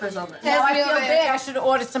had strippers over there. Now I feel bad. I should have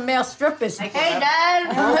ordered some male strippers. Hey,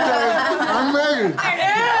 Dad. I'm ready.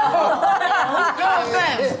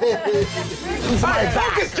 All right,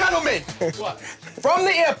 focus, gentlemen. From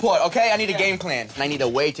the airport, okay? I need a game plan. And I need a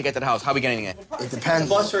way to get to the house. How are we getting it? It depends.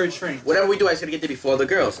 Bus or a train? Whatever we do, I just gotta get there before the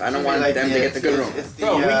girls. I don't want them to get the good room.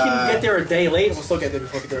 Bro, we can get there a day late and we'll still get there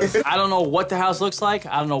before the girls. I don't know what the house looks like.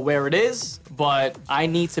 I don't know where it is, but I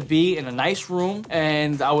need to be in a nice room,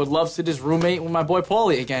 and I would love to just roommate with my boy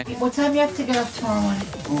Pauly again. What time do you have to get up tomorrow morning?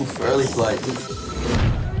 Oof, early flight.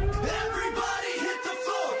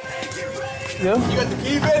 Yeah? You got the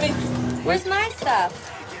key, Vinny? Where's my stuff?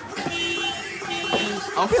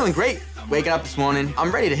 I'm feeling great. Waking up this morning,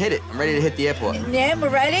 I'm ready to hit it. I'm ready to hit the airport. Yeah, we're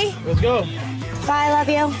ready? Let's go. Bye, love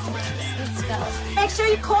you. Let's go. Make sure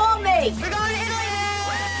you call me. We're going to Italy.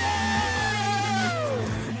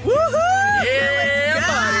 Woohoo! Yeah,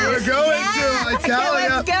 buddy. We're going to. I tell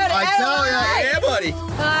ya. Yeah, buddy.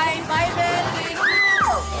 Bye, baby.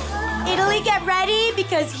 Italy, get ready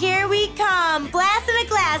because here we come. Glass in a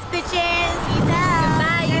glass, bitches.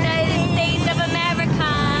 Goodbye, United States of America.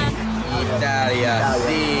 Italia,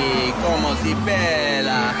 sì, como si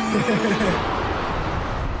bella.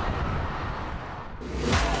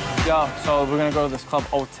 Yo, so we're gonna go to this club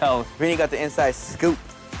hotel. Vinny got the inside scoop.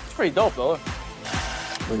 It's pretty dope, though.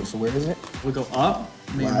 Wait, so where is it? We'll go up,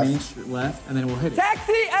 Main Street left, and then we'll hit it.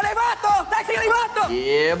 Taxi elevato! Taxi elevato!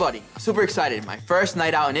 Yeah, buddy. Super excited. My first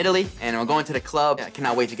night out in Italy, and we're going to the club. I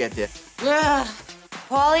cannot wait to get there. Ugh.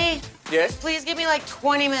 Pauly? Yes? Please give me like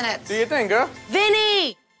 20 minutes. Do your thing, girl.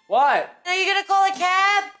 Vinny! What? Are you gonna call a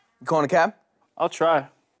cab? You calling a cab? I'll try.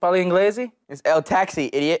 Parli inglese? It's El Taxi,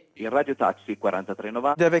 idiot. Il radio taxi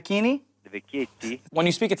 4390. De Vecchini? De Vecchietti. When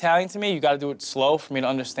you speak Italian to me, you gotta do it slow for me to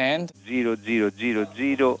understand.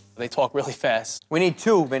 0000. They talk really fast. We need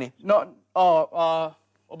 2, Vinny. No, ho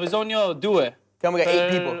bisogno 2. Tell me we got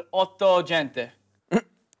 8 people. 8 gente.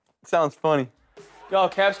 Sounds funny. Yo,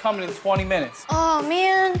 cab's coming in 20 minutes. Oh,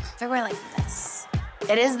 man. If I wear like this.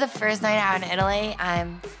 It is the first night out in Italy.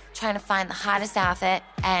 I'm trying to find the hottest outfit,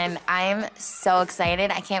 and I'm so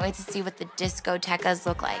excited. I can't wait to see what the discotecas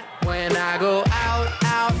look like. When I go out,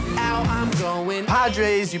 I'm going.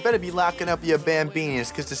 Padres, you better be locking up your bambinas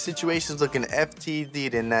because the situation's looking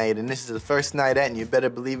FTD tonight, and this is the first night out, and you better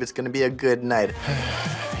believe it's gonna be a good night.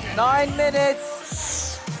 9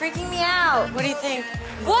 minutes. Freaking me out. What do you think?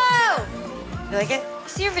 Whoa! You like it? I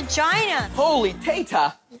see your vagina. Holy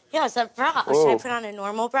tata. Yeah, it's a bra. Whoa. Should I put on a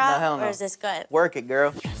normal bra? No, hell no. Or is this good? Work it,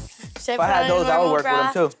 girl. Should If I I put had on those, a I would normal work bra?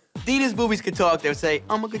 with them, too. Deena's boobies could talk. They would say,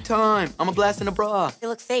 I'm a good time. I'm a blast in a bra. They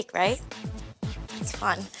look fake, right? It's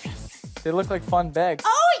fun. They look like fun bags.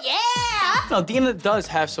 Oh, yeah! No, Deena does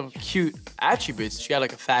have some cute attributes. She got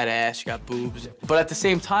like a fat ass, she got boobs. But at the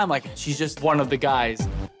same time, like, she's just one of the guys.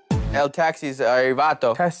 El taxi's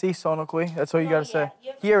arrivato. Taxi sono qui. That's what you gotta say.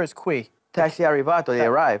 Here is qui. Taxi arrivato, they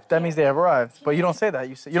arrived. That means they have arrived. But you don't say that.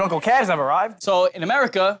 You don't go, cabs have arrived. So in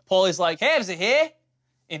America, Pauly's like, cabs are here.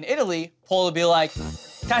 In Italy, Pauly would be like,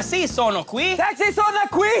 taxi sono qui. Taxi sono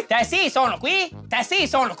qui. Taxi sono qui. Taxi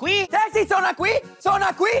sono qui. Taxi sono qui.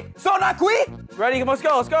 Sono qui. Sono qui. Ready? Let's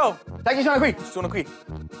go. Let's go. Taxi sono qui. Sono qui.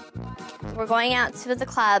 We're going out to the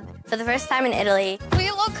club for the first time in Italy. We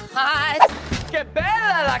look hot. Che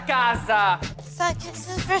bella la casa.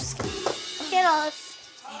 Skittles.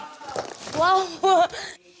 Whoa.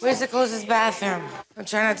 Where's the closest bathroom? I'm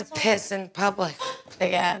trying not to piss in public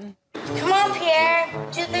again. Come on, Pierre.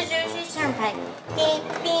 Do the Jersey Turnpike. Beep,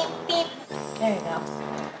 beep, beep. There you go.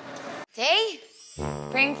 Dee,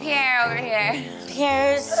 bring Pierre over here.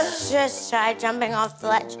 Pierre's just tried jumping off the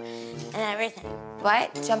ledge and everything.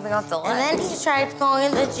 What? Jumping off the ledge? And then he tried going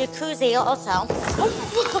in the jacuzzi also.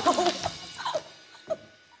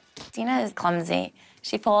 Deena is clumsy.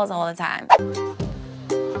 She falls all the time.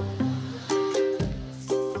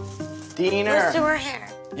 Deena. Let's do her hair.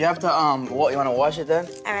 You have to, you want to wash it then?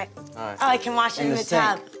 All right. All right. Oh, I can wash it in the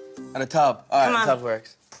tub. In the tub. All Come right, on. the tub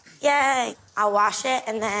works. Yay. I'll wash it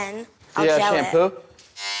and then I'll Do you have gel shampoo? it.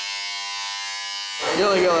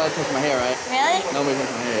 You're the girl that touched my hair, right? Really? Nobody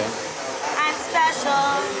touched my hair yet. I'm special.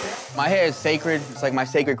 My hair is sacred. It's like my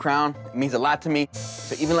sacred crown. It means a lot to me.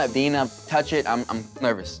 So even let Deena touch it, I'm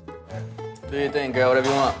nervous. Do your thing, girl, whatever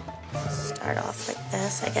you want. Start off like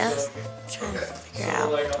this, I guess. I'm trying to figure out,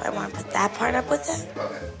 do I want to put that part up with it?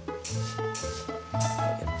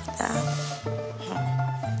 Put that.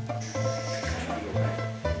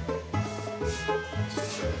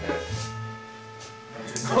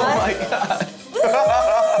 Oh my God.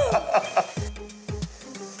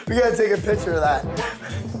 We gotta take a picture of that.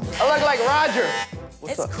 I look like Roger.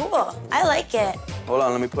 It's cool. I like it. Hold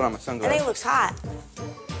on, let me put on my I sunglasses. think it looks hot.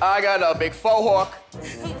 I got a big faux hawk.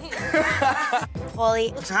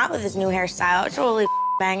 Pauly looks hot with his new hairstyle. It's totally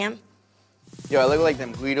bang him. Yo, I look like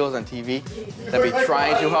them Guidos on TV that be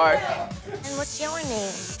trying too hard. And what's your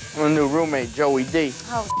name? My new roommate, Joey D.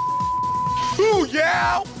 Oh.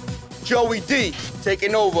 JWoww! Joey D,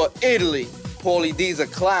 taking over Italy. Pauly D's a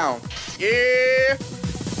clown. Yeah!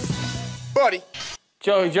 Buddy.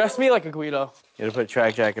 Joey, dress me like a Guido. You gotta put a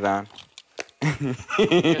track jacket on.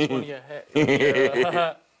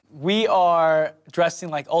 We are dressing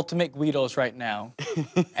like ultimate Guidos right now.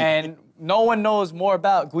 And no one knows more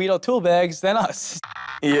about Guido tool bags than us.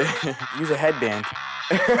 Yeah, use a headband.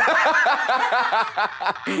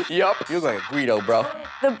 Yup, you look like a Guido, bro.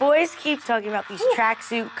 The boys keep talking about these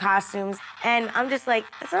tracksuit costumes, and I'm just like,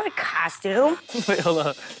 that's not a costume. Wait, hold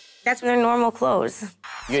up. That's their normal clothes.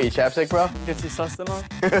 You got your chapstick, bro? Get your sustenance on?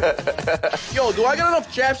 Yo, do I got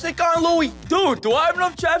enough chapstick on, Louie? Dude, do I have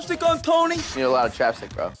enough chapstick on, Tony? You need a lot of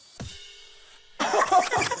chapstick, bro.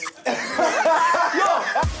 Yo!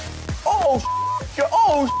 Oh,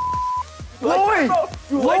 Louie!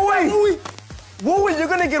 Louie! Louie, you're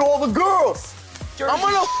gonna get all the girls. I'm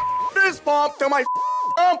gonna fist pump till my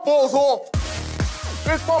arm falls off.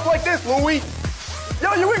 Fist pump like this, Louie.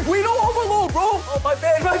 Yo, you in Guido overload, bro. Oh, my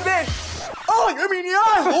bad, my bad. Oh, you mean the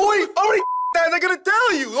eyes, Louie? How many that they're gonna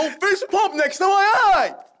tell you? Don't fist pump next to my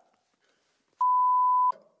eye.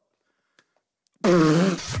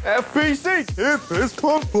 FPC, fist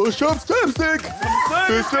pump, push-up, chapstick.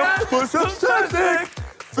 Fist up, push-up, chapstick.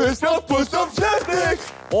 Fist up, push-up, chapstick.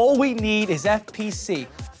 All we need is FPC.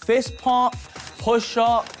 Fist pump,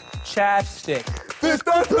 push-up, chapstick. Fist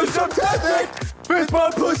up, push-up, chapstick. Fist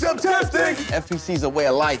pump, push-up, chapstick. FEC's a way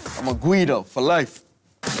of life. I'm a Guido for life.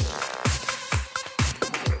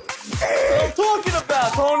 What I'm talking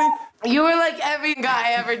about, Tony? You were like every guy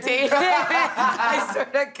I ever dated. I swear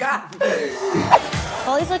to God.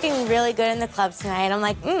 Pauly's looking really good in the club tonight. I'm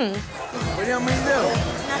like, What do you want me to do?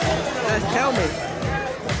 Just tell me.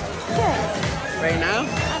 Right now?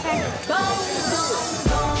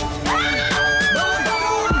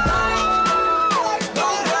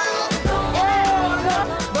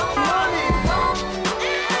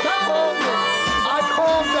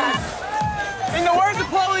 In the words of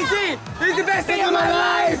Pauly D, this is the best thing of my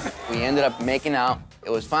life! We ended up making out. It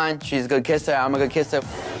was fine. She's a good kisser. I'm a good kisser.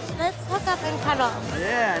 let's hook up and cuddle.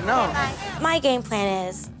 Yeah, I know. My game plan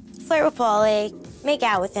is flirt with Pauly, make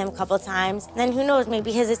out with him a couple times, then who knows,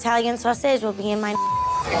 maybe his Italian sausage will be in my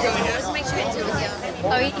Just make sure it's with you.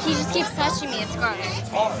 Oh, he just keeps touching me. It's gross.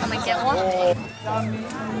 I'm gonna get one.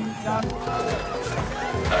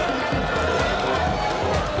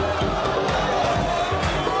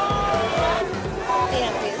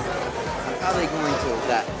 How are they going to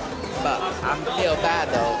that? But I feel bad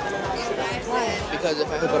though. Because if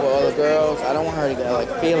I hook up with all the girls, I don't want her to get like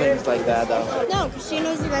feelings like that though. No, because she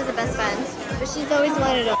knows you guys are best friends. But she's always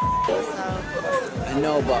wanted to you, so. I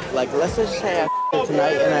know, but like, let's just say I her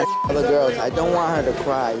tonight and I other girls. I don't want her to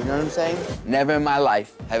cry, you know what I'm saying? Never in my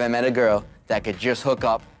life have I met a girl that could just hook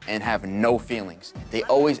up and have no feelings. They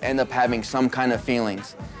always end up having some kind of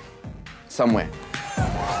feelings somewhere.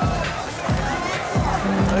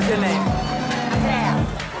 What's your name?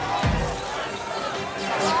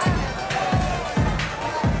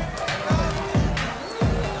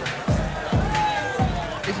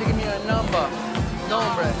 You should give me a number.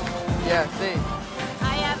 Nombre. Yeah, see.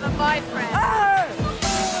 I have a boyfriend.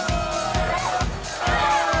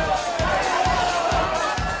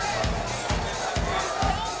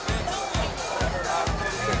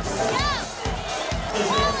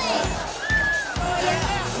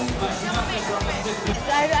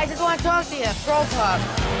 I just want to talk to you. Girl talk.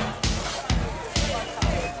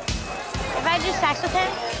 If I do sex with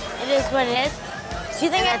him, it is what it is. Do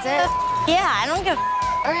you think that's it? Yeah, I don't give a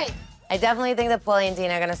All right. I definitely think that Pauly and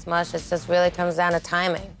Deena are gonna smush. It just really comes down to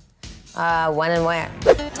timing. When and where.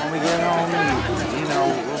 When we get home, you know,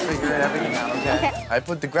 we'll figure everything out, okay? I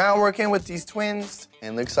put the groundwork in with these twins,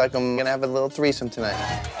 and looks like I'm gonna have a little threesome tonight.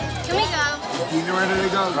 Can we go? You ready to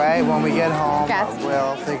go? Right, when we get home, Yes.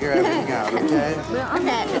 we'll figure everything out, okay?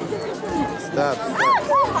 Okay. Stop.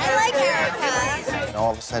 I like Erica. And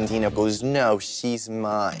all of a sudden, Deena goes, no, she's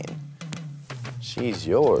mine. She's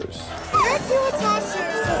yours. You're too attached to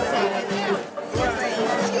your sister. Let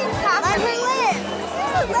her live.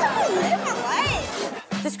 Let her live her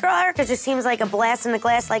life. This girl Erica just seems like a blast in the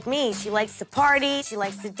glass like me. She likes to party. She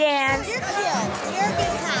likes to dance. You're cute. You're a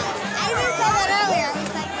good time. I even said that earlier. I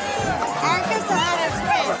was like, Erica's the hottest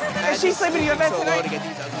friend. Is she sleeping in your bed tonight?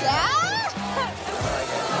 Yeah?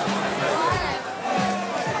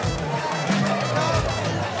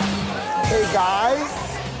 Hey guys,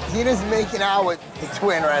 Deena's making out with the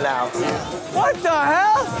twin right now. What the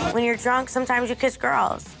hell? When you're drunk, sometimes you kiss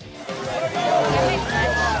girls.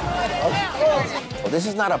 Well, this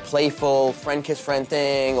is not a playful friend-kiss-friend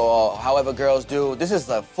thing or however girls do. This is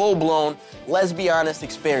a full-blown, let's be honest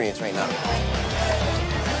experience right now.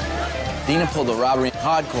 Deena pulled a robbery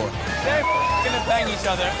hardcore. They're gonna bang each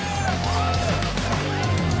other.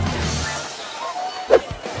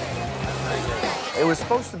 It was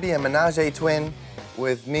supposed to be a menage a twin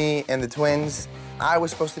with me and the twins. I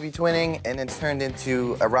was supposed to be twinning, and it turned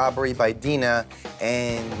into a robbery by Deena,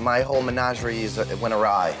 and my whole menagerie went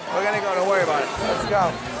awry. We're gonna go, don't worry about it. Let's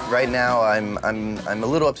go. Right now, I'm a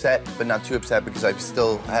little upset, but not too upset because I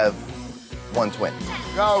still have one twin.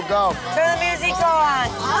 Go. Turn the music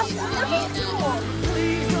on.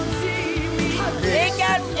 Make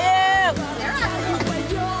out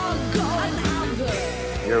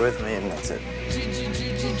You're with me, and that's it.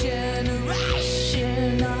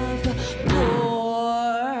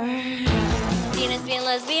 Deena's being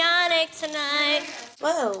lesbianic tonight.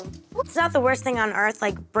 Whoa. It's not the worst thing on earth,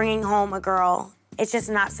 like bringing home a girl. It's just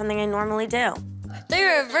not something I normally do. So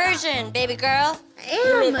you're a virgin, baby girl.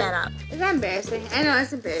 You made that up. Is that embarrassing? I know,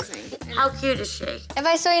 it's embarrassing. How cute is she? If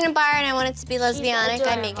I saw you in a bar and I wanted to be lesbianic,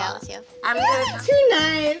 I'd make out with you. You're too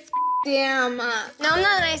nice. Damn. No, I'm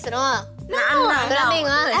not nice at all. No, but I'm being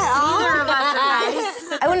honest. Neither of us are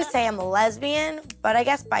nice. I wouldn't say I'm a lesbian, but I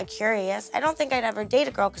guess bi-curious. I don't think I'd ever date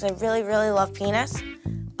a girl because I really, really love penis.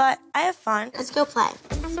 But I have fun. Let's go play.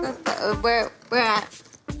 Where at?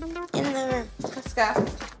 In the room. Let's go.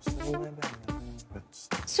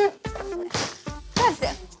 Sure. That's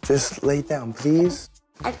it. Just lay down, please.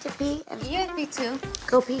 I have to pee. You have to be too.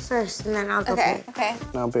 Go pee first, and then I'll go pee. Okay.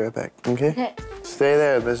 I'll be right back, okay? Stay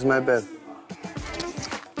there. This is my bed.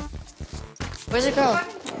 Where's the girl?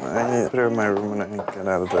 I put her in my room when I get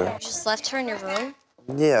out of there. You just left her in your room?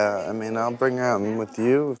 Yeah, I mean, I'll bring her out with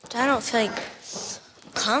you. I don't feel like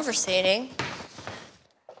conversating.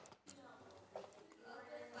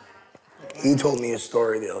 You told me a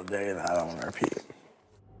story the other day that I don't want to repeat.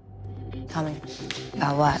 Tell me.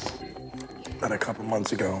 About what? About a couple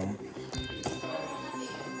months ago,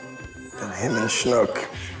 and him and Snook.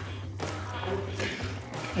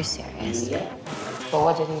 You serious? But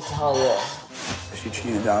what did he tell you? She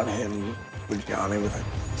cheated on him with Johnny with him.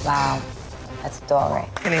 Wow. That's a dog, right?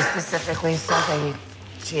 And he specifically said that he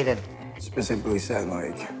cheated. Specifically said,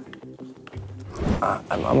 like,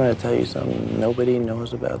 I'm gonna tell you something. Nobody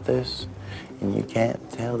knows about this, and you can't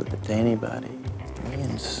tell it to anybody. Me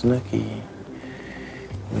and Snooki,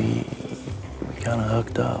 we kind of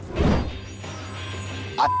hooked up.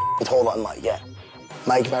 I told on Mike yet.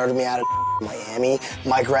 Mike ratted me out of Miami.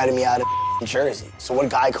 Mike ratted me out of Jersey. So what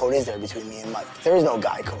guy code is there between me and Mike? There is no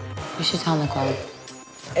guy code. You should tell him the code.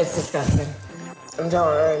 It's disgusting. I'm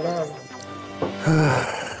telling her right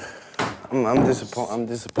now. I'm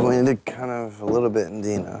disappointed, kind of a little bit in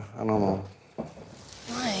Deena. I don't know.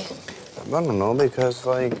 Why? I don't know, because,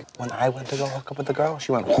 like, when I went to go hook up with the girl,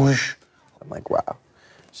 she went whoosh. I'm like, wow.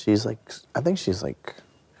 She's like, I think she's like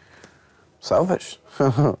selfish.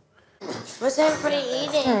 What's everybody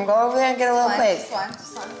eating? Go over there and get a little plate.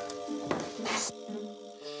 Just one.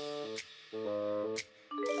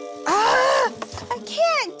 I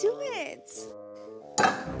can't do it.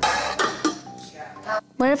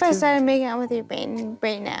 What if I started making out with your brain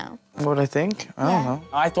right now? What I think? I don't know.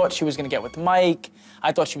 I thought she was gonna get with Mike.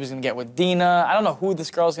 I thought she was gonna get with Deena. I don't know who this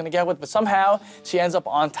girl's gonna get with, but somehow she ends up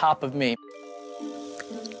on top of me.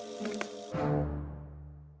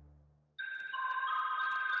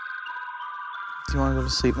 Do you want to go to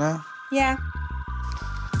sleep now? Yeah.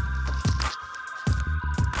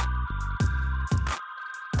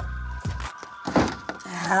 The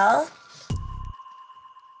hell?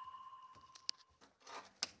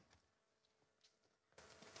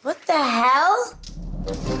 What the hell?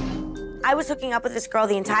 I was hooking up with this girl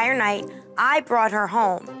the entire night. I brought her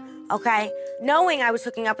home, okay? Knowing I was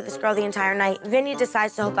hooking up with this girl the entire night, Vinny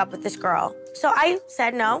decides to hook up with this girl. So I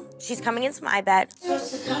said no, she's coming into my bed.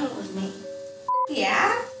 Supposed to cuddle with me.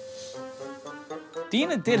 Yeah?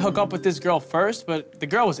 Deena did hook up with this girl first, but the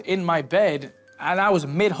girl was in my bed, and I was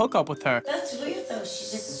mid-hookup with her. That's weird, though.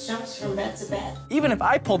 She just jumps from bed to bed. Even if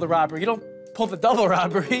I pull the robbery, you don't pull the double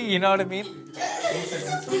robbery, you know what I mean?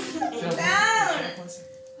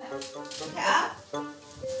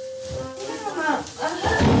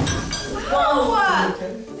 Whoa!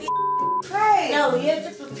 Pray. No, you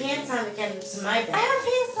have to put pants on to get into my bed. I have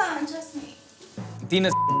pants on, trust me. Deena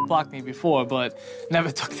blocked me before, but never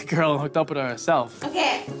took the girl and hooked up with her herself.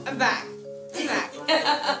 Okay, I'm back. I'm back.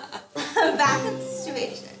 I'm back in the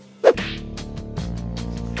situation.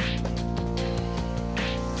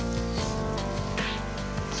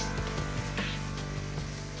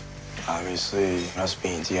 Obviously, us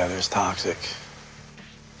being together is toxic.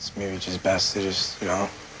 It's maybe just best to just, you know,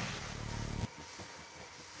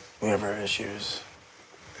 we have our issues.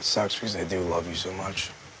 It sucks because I do love you so much.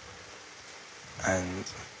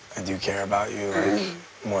 And I do care about you, like,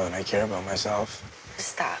 more than I care about myself.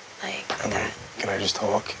 Stop, like, Can I just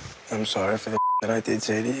talk? I'm sorry for the that I did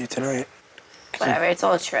say to you tonight. Whatever, it's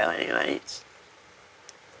all true anyway. It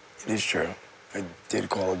is true. I did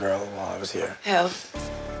call a girl while I was here. Who?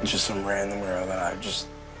 Just some random girl that I just...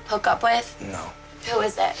 Hook up with? No. Who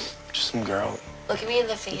is it? Just some girl. Look at me in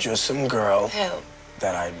the face. Just some girl. Who?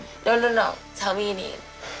 That I... No. Tell me your name.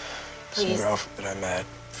 Please. Some girl that I met.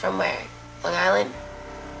 From where? Long Island?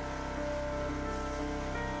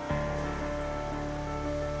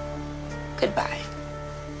 Goodbye.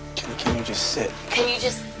 Can you just sit? Can you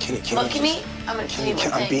just look at me? I'm gonna tell you one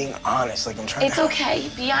I'm thing. being honest, like I'm trying It's to... okay.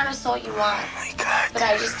 Be honest all you want. Oh my God. But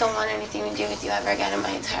I just don't want anything to do with you ever again in my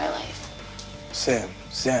entire life. Sam.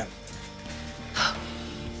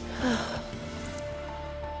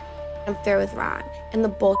 I'm through with Ron and the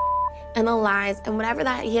bull and the lies and whatever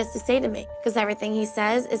that he has to say to me, because everything he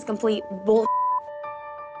says is complete bull.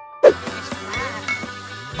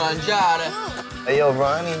 Mangiare. Hey, yo,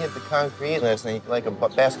 Ronnie hit the concrete last night like a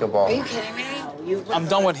basketball. Are you kidding me? I'm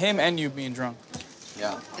done with him and you being drunk.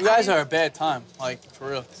 Yeah. You guys are a bad time, like, for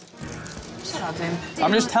real. Shut up, man.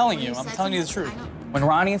 I'm just telling you. I'm telling you the truth. When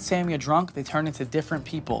Ronnie and Sammy are drunk, they turn into different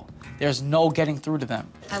people. There's no getting through to them.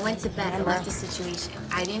 I went to bed and left the situation.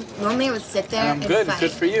 I didn't. Normally I would sit there And I'm and good. fight. Good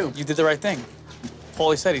for you. You did the right thing.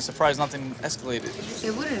 Pauly said he's surprised nothing escalated.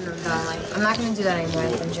 It wouldn't have done. Like, I'm not gonna do that anymore. I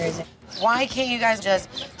live in Jersey. Why can't you guys just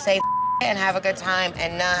say and have a good time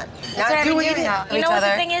and not That's do what what you I've do? been doing. You know what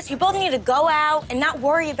the thing is? You both need to go out and not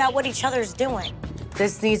worry about what each other's doing.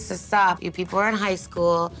 This needs to stop. You people are in high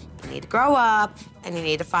school. You need to grow up, and you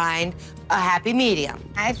need to find a happy medium.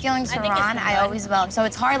 I have feelings for Ron. I always will. So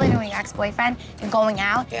it's hard living with your ex-boyfriend and going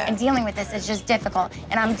out and dealing with this. It's just difficult.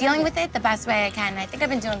 And I'm dealing with it the best way I can. And I think I've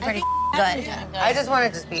been doing pretty good. I just want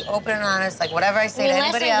to just be open and honest. Like, whatever I say to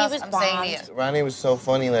anybody else, I'm saying to you. Ronnie was so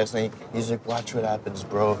funny last night. He's like, watch what happens,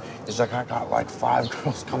 bro. He's like, I got like 5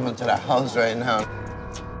 girls coming to the house right now.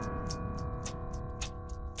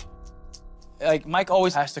 Like, Mike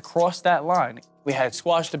always has to cross that line. We had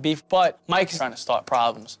squashed the beef, but Mike's trying to start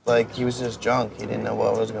problems. Like, he was just drunk. He didn't know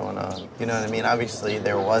what was going on. You know what I mean? Obviously,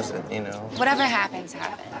 there wasn't, you know. Whatever happens,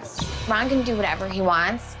 happens. Ron can do whatever he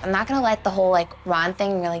wants. I'm not gonna let the whole, like, Ron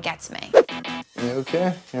thing really get to me. You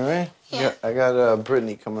okay? You all right? Yeah. I got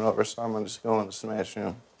Brittany coming over, so I'm gonna just go in the smash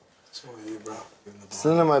room. So are you, bro? It's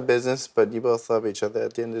none of my business, but you both love each other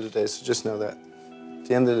at the end of the day, so just know that. At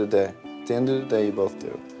the end of the day, you both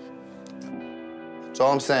do. That's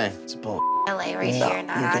all I'm saying. It's bull. LA right No, here,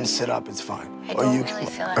 not you on can you. sit up, it's fine. I Or don't you really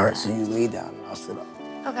can... feel like All right, that. so you lay down and I'll sit up.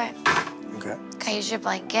 Okay. Okay? Can I use your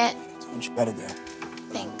blanket? That's what you better do.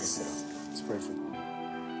 Thanks. It's perfect.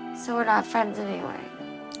 So we're not friends anymore.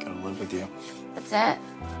 Gotta live with you. That's it?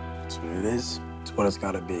 That's what it is. It's what it's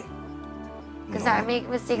gotta be. Because I make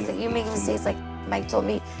mistakes like you make mistakes. Like Mike told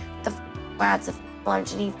me the out to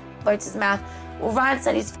lunch and he flirts his mouth. Well, Ron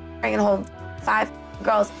said he's bringing home 5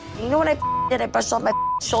 girls. And you know what I did? I brushed off my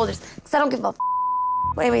shoulders because I don't give a what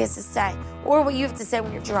anybody has to say or what you have to say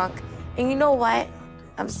when you're drunk. And you know what?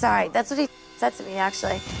 I'm sorry. That's what he said to me,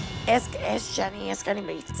 actually. Ask Jenny, ask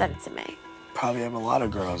anybody who said it to me. Probably have a lot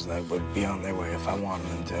of girls that would be on their way if I wanted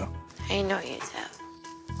them to. I know you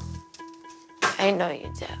do. I know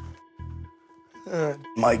you do.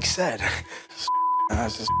 Mike said.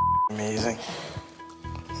 That's just amazing.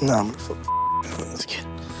 No, I'm this kid.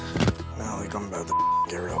 Now, like, I'm about to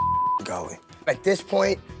get real golly. At this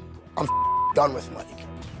point, I'm done with Mike.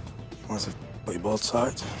 Wants to play both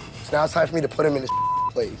sides? So now it's time for me to put him in his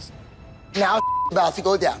place. Now about to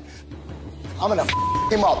go down. I'm gonna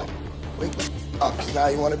him up. Wake the up, 'cause now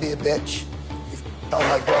you wanna be a bitch. You tell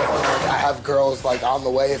my girlfriend like I have girls like on the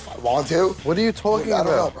way if I want to. What are you talking I don't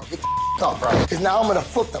know, about? bro. Get the up, bro. 'Cause now I'm gonna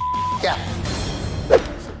flip the out.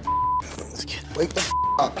 wake the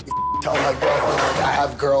up. You tell my girlfriend like, I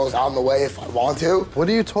have girls on the way if I want to. What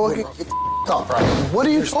are you talking? Wake the up, bro. What are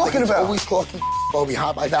you talking about? Always talking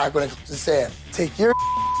behind my back when it comes to Sam. Take your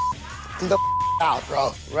the out,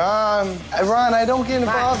 bro. Ron, I don't get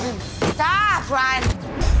involved in... Stop, Ron.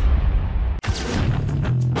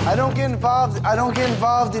 I don't get involved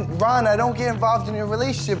in... Ron, I don't get involved in your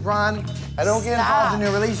relationship, Ron. I don't get involved in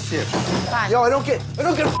your relationship. Yo, I don't get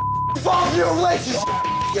involved in your relationship.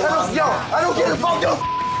 I don't get involved in your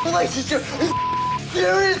relationship. Are you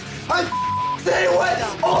serious? I'm staying away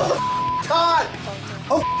all the time.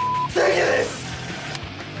 I'm sick of this.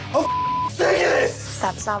 I'm sick of this.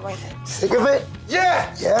 Stop, it's not worth it. Sick of it?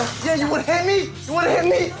 Yeah. Yeah? Yeah, you wanna hit me? You wanna hit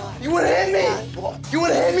me? You wanna hit me? You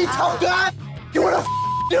wanna hit me, tough guy? You wanna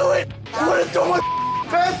do it? You wanna do my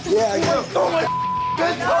best? Yeah, you wanna do my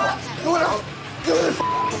best? You wanna do it?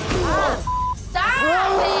 Stop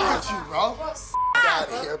Look at you, bro. Get out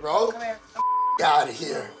of here, bro. Get out of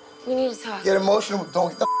here. We need to talk. Get emotional, don't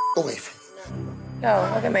get the away from me. Yo,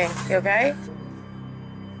 look at me. You okay?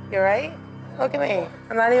 You all right? Look at me.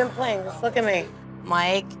 I'm not even playing. Just look at me.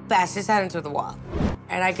 Mike bashed his head into the wall.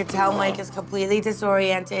 And I could tell Mike is completely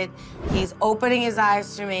disoriented. He's opening his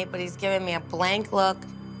eyes to me, but he's giving me a blank look.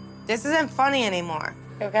 This isn't funny anymore,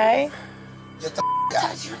 okay? Get the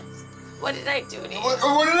out of here. What did I do to you?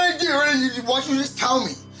 What did I do? Why don't you just tell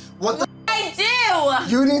me? What the I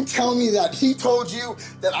do? You didn't tell me that. He told you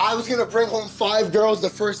that I was gonna bring home 5 girls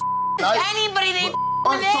the first night. Anybody they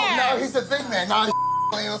All right, so now he's a big man. Now he's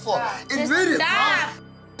laying on the floor. Admit it, stop.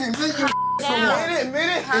 bro. Admit your Admit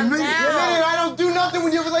it. I don't do nothing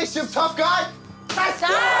with your relationship, tough guy.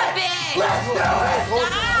 Stop it. Let's do it.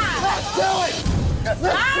 Let's do it.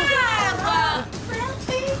 Stop.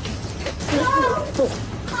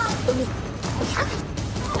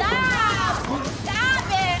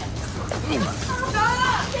 Stop it.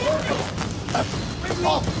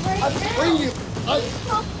 I'm bleeding. I'm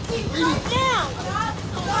bleeding. Stop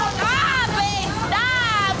it. Stop.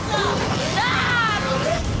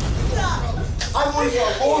 I wanted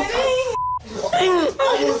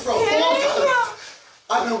for a long time.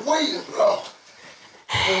 I've been waiting, bro.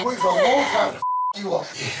 I've been waiting for a long time to you up.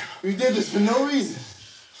 We did this for no reason.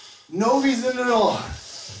 No reason at all.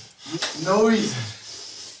 No reason.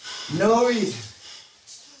 No reason.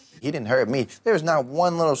 He didn't hurt me. There was not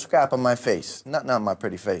one little scrap on my face. Nothing on my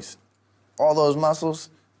pretty face. All those muscles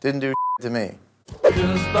didn't do to me.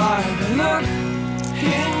 Just by the look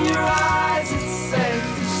in your eyes, it's safe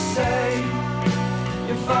to say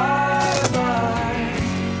if I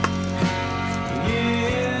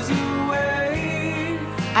years away.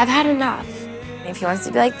 I've had enough. If he wants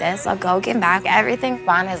to be like this, I'll go give back everything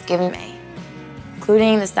Ron has given me,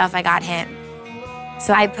 including the stuff I got him.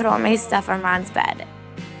 So I put all my stuff on Ron's bed.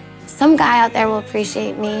 Some guy out there will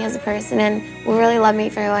appreciate me as a person and will really love me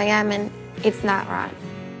for who I am, and it's not Ron.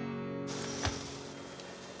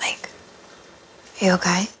 Mike, are you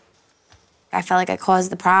okay? I felt like I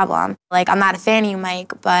caused the problem. Like, I'm not a fan of you,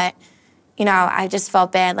 Mike, but, you know, I just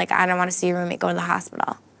felt bad. Like, I don't want to see your roommate go to the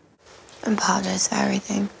hospital. I apologize for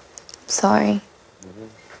everything. I'm sorry.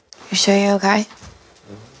 You sure you're okay?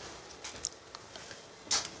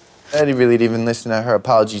 Eddie really didn't even listen to her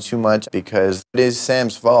apology too much because it is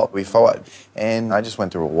Sam's fault. We fought, and I just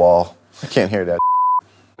went through a wall. I can't hear that.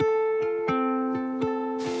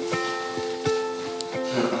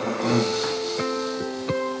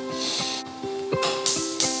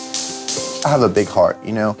 I have a big heart,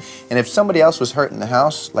 you know? And if somebody else was hurt in the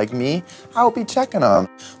house, like me, I would be checking on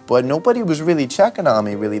them. But nobody was really checking on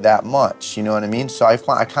me really that much, you know what I mean? So I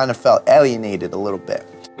kind of felt alienated a little bit.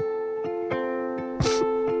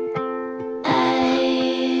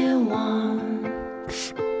 I want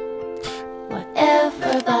what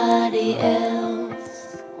everybody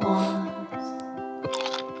else wants.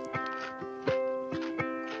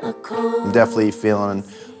 I'm definitely feeling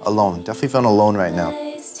alone. Definitely feeling alone right now.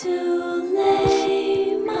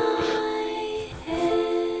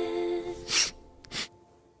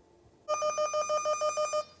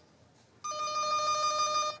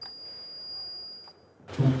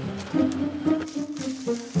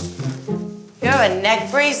 You have a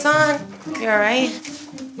neck brace on? You all right?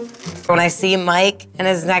 When I see Mike and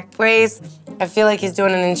his neck brace, I feel like he's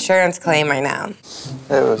doing an insurance claim right now.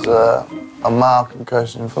 It was a mild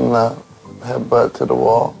concussion from the headbutt to the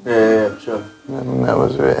wall. Yeah, sure. And that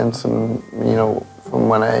was written some, you know, from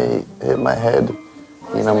when I hit my head,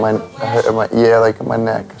 you know, I hurt my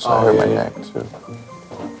neck. So I hurt my neck too.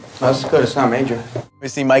 That's good, it's not major. We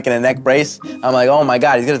see Mike in a neck brace. I'm like, oh my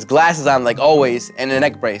God, he's got his glasses on like always and a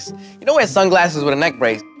neck brace. You don't wear sunglasses with a neck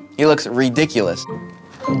brace. He looks ridiculous.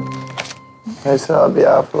 I said I'll be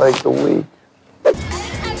out for like a week.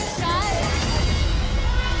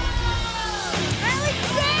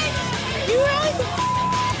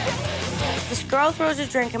 This girl throws a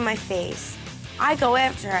drink in my face. I go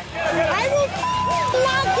after her. I will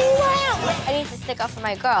knock you out! I need to stick up for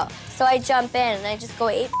my girl. So I jump in and I just go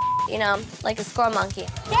ape, you know, like a score monkey.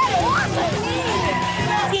 Get off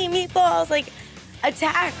of me! Team Meatballs, like,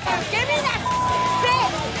 attack. Give me that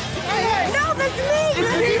bitch! No, that's me!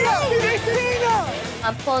 It's Deena!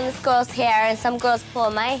 I'm pulling this girl's hair and some girl's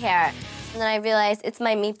pulling my hair. And then I realize it's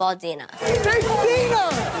my meatball Deena. It's Deena!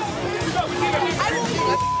 I will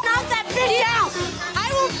knock that bitch out! I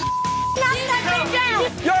will knock that bitch out!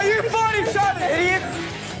 Yo, you're funny, shut it, idiot!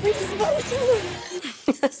 We just want each other.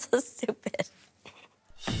 That's so stupid.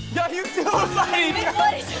 Yo, you too funny! I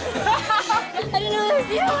didn't know it was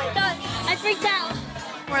you. I thought I freaked out.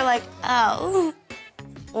 We're like, oh,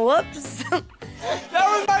 whoops. That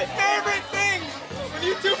was my favorite thing! When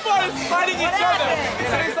you two boys fighting each other!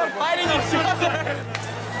 They start fighting each other!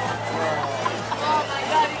 Oh my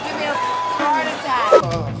God, you give me a heart attack.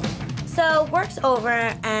 So work's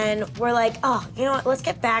over and we're like, oh, you know what? Let's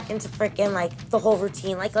get back into freaking like the whole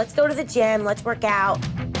routine. Like, let's go to the gym, let's work out.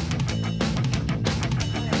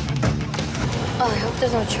 Oh, I hope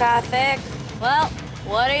there's no traffic. Well,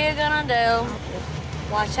 what are you gonna do?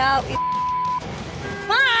 Watch out, you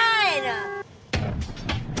Fine!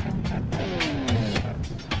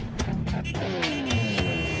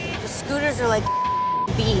 The scooters are like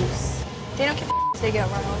beefs. They don't get to get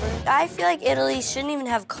run over. I feel like Italy shouldn't even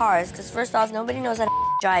have cars, because first off, nobody knows how to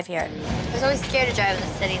drive here. I was always scared to drive in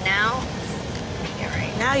the city. Now, you're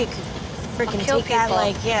right. Now you could freaking I'll kill take that, people.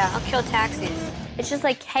 like, yeah. I'll kill taxis. It's just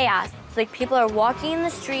like chaos. It's like people are walking in the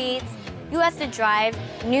streets. You have to drive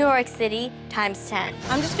New York City times 10.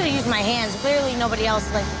 I'm just gonna use my hands. Clearly nobody else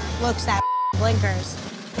like looks at blinkers.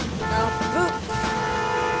 No.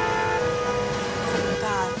 Oh my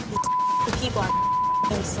God, these people are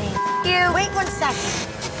insane. You. Wait 1 second.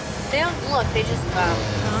 They don't look, they just go.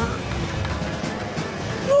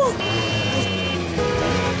 Oh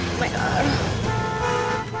my God.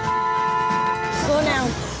 Slow down.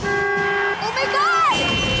 Oh my God!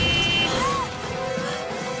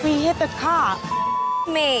 We hit the cop.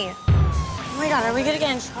 Me. Oh my God, are we gonna get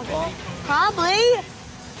in trouble? Probably.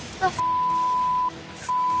 The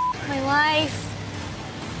my life.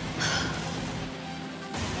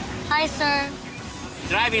 Hi, sir.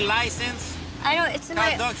 Driving license, I know it's in car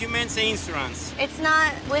my. documents and insurance. It's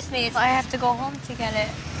not with me. I have to go home to get it.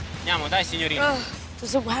 Andiamo, dai, signorina.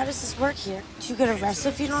 So how does this work here? Do you get arrested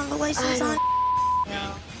if you don't have a license on?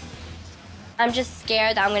 No. I'm just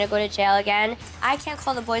scared that I'm gonna go to jail again. I can't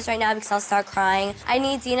call the boys right now because I'll start crying. I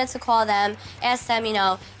need Deena to call them, ask them, you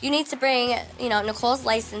know, you need to bring, you know, Nicole's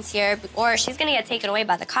license here or she's gonna get taken away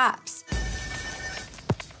by the cops.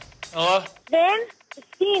 Hello? Vin, it's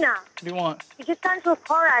Deena. What do you want? We just got into a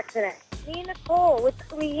car accident. Me and Nicole,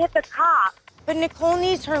 we hit the cop. But Nicole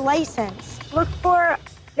needs her license. Look for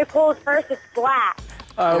Nicole's purse, it's black.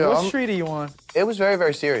 What street are you on? It was very,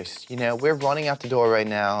 very serious. You know, we're running out the door right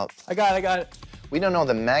now. I got it. We don't know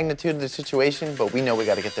the magnitude of the situation, but we know we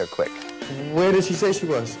got to get there quick. Where did she say she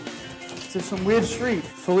was? It's some weird street.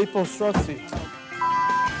 Filippo Strozzi.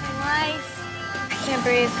 My life. I can't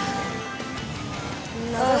breathe.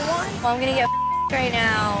 Another one? Well, I'm gonna get right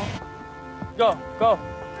now. Go.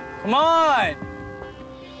 Come on!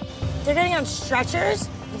 They're getting on stretchers?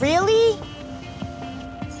 Really?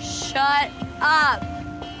 Shut up.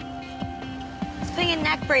 Just putting a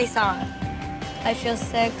neck brace on. I feel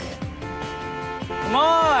sick. Come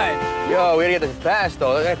on! Yo, we gotta get this fast,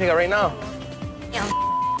 though. I gotta take it right now. Yeah,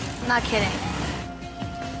 I'm not kidding.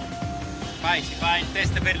 Vai, si fa il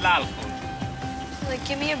test per l'alcol. Like,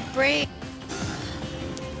 give me a break.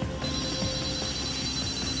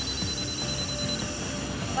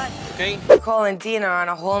 Okay? Nicole and Deena are on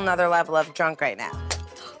a whole nother level of drunk right now.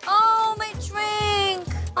 Oh, my drink.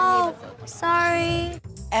 Oh, sorry.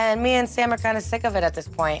 And me and Sam are kind of sick of it at this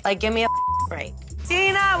point. Like, give me a break.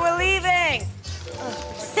 Deena, we're leaving.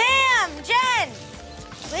 Sam, Jen.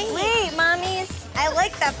 Wait, mommies. I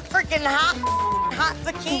like that freaking hot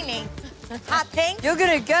bikini. Hot pink. You're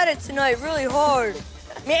gonna get it tonight really hard.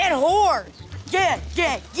 Man, whore. Yeah.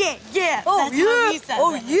 Oh, That's yeah. how he says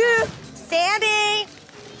Oh, it. yeah. Sandy.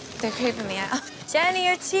 They're creeping me out. Jenny,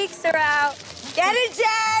 your cheeks are out. Get it,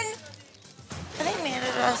 Jen. Are they mad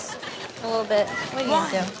at us? A little bit. What are you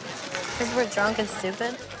gonna do? Because we're drunk and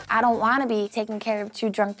stupid? I don't want to be taking care of two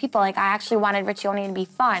drunk people. Like, I actually wanted Riccione to be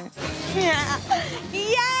fun. Yeah.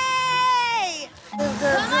 Yay! Come on.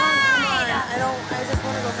 I just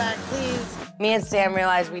want to go back, please. Me and Sam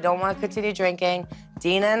realize we don't want to continue drinking.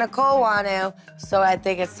 Deena and Nicole want to, so I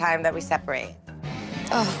think it's time that we separate.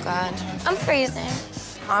 Oh, God. I'm freezing.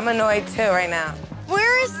 I'm annoyed too right now.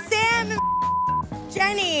 Where is Sam and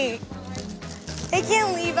Jenny, they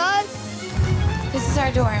can't leave us. This is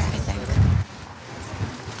our door, I think.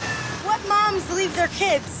 What moms leave their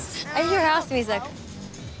kids? I hear house music.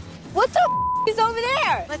 What the is over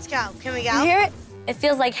there? Let's go. Can we go? You hear it? It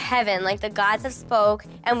feels like heaven, like the gods have spoke,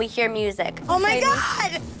 and we hear music. Oh my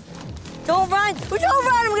God! Don't run! Don't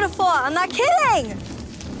run! I'm gonna fall. I'm not kidding.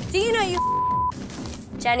 Deena, you.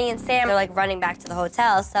 Jenny and Sam are like running back to the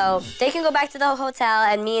hotel, so they can go back to the hotel,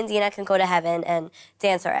 and me and Deena can go to heaven and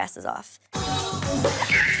dance our asses off.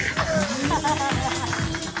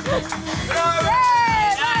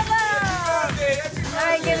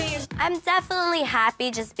 I'm definitely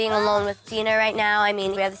happy just being alone with Deena right now. I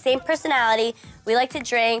mean, we have the same personality. We like to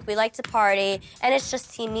drink, we like to party, and it's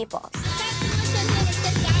just Team Meatballs.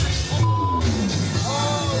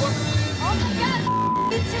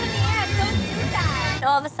 And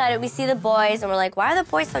all of a sudden, we see the boys, and we're like, why are the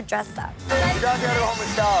boys so dressed up? You guys gotta go home and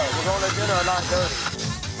shower. We're going to dinner at 9:30.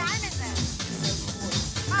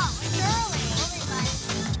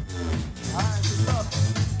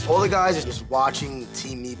 All the guys are just watching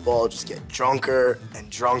Team Meatball just get drunker and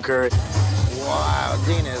drunker. Wow,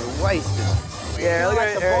 Deena is wasted. Yeah, look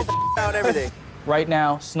at her out everything. Right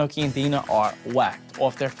now, Snooki and Deena are whacked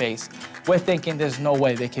off their face. We're thinking there's no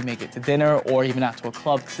way they can make it to dinner or even out to a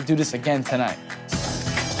club to do this again tonight.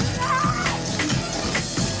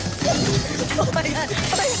 Oh my God.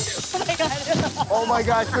 Oh my God. Oh my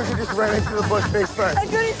God, Snooki just ran into the bush face first. I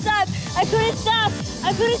couldn't stop. I couldn't stop.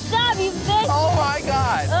 I couldn't stop, you bitch. Oh my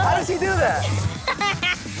God. How does he do that?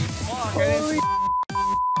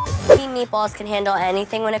 Team Meatballs can handle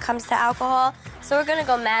anything when it comes to alcohol, so we're gonna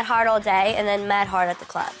go mad hard all day and then mad hard at the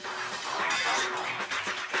club.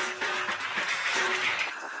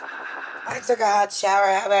 I took a hot shower.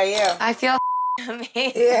 How about you? I feel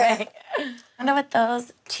amazing. Yeah. I wonder what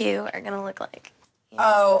those two are gonna look like.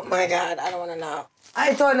 Oh my God, I don't want to know.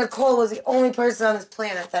 I thought Nicole was the only person on this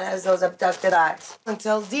planet that has those abducted eyes.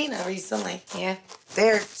 Until Deena recently. Yeah.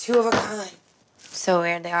 They're two of a kind. So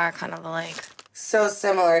weird. They are kind of alike. So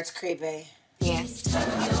similar, it's creepy. Yes.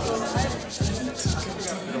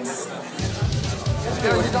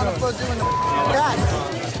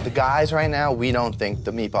 The guys right now, we don't think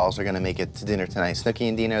the meatballs are gonna make it to dinner tonight. Snooki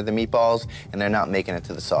and Deena are the meatballs, and they're not making it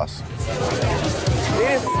to the sauce.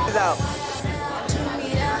 Deena's out.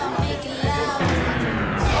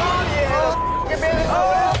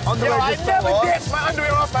 Underwear I never dance my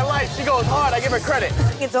underwear off my life. She goes hard, I give her credit.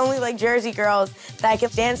 It's only like Jersey girls that can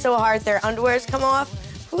dance so hard their underwears come off.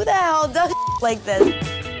 Who the hell does like this?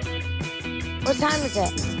 What time is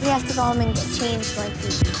it? We have to go home and get changed like we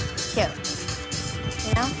cute.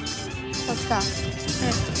 You know? Let's go.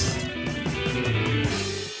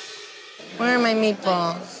 Where are my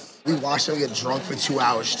meatballs? We watched them get drunk for 2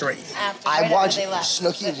 hours straight. After, I right watched after they left.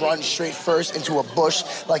 Snooki run straight first into a bush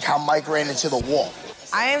like how Mike ran into the wall.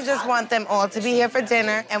 I just want them all to be here for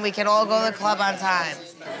dinner and we can all go to the club on time.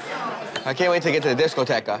 I can't wait to get to the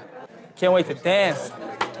discoteca. Can't wait to dance.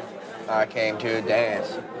 I came to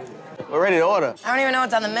dance. We're ready to order. I don't even know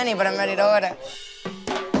what's on the menu, but I'm ready to order.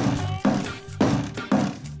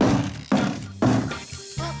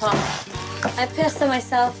 I pissed on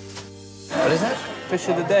myself. What is that? Fish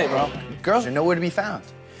of the day, bro. Girls are nowhere to be found.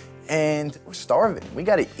 And we're starving. We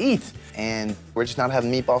gotta eat. And we're just not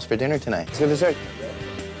having meatballs for dinner tonight. Let's go to dessert.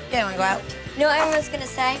 Yeah, wanna go out? You know what everyone's gonna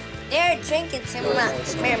say? They're drinking too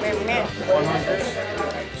much. 100,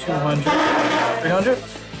 200, 300?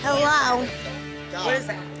 Hello. What is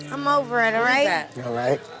that? I'm over it, all right? You all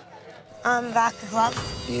right? I'm back to club.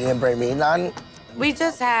 You didn't bring me none? We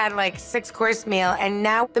just had like 6-course meal and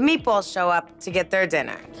now the meatballs show up to get their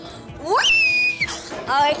dinner. What?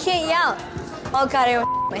 Oh, I can't yell. Oh, God, I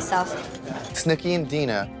myself. Snooki and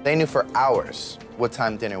Deena, they knew for hours what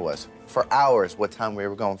time dinner was. For hours what time we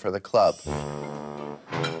were going for the club.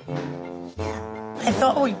 I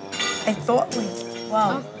thought we,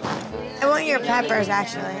 wow. I want your peppers,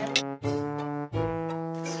 actually.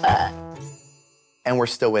 And we're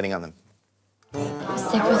still waiting on them.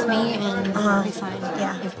 Stick with me and we'll be fine.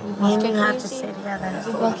 Yeah. If we Me both and get you have to crazy, stay together. if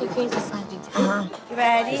we both get crazy, it's not a big deal. You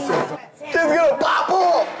ready? She's gonna pop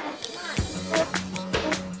off!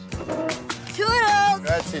 Toodles!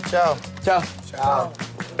 Grazie, ciao. Ciao. Ciao.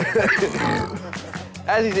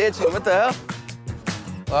 As he's itching, what the hell?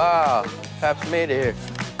 Wow, Paps made it here.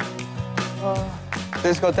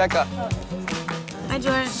 Discoteca. I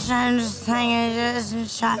just trying to hang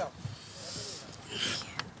just shot.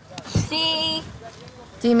 See?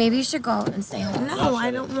 Dee, maybe you should go and stay home. No,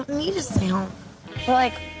 I don't want me to stay home. We're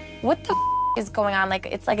like, what the is going on? Like,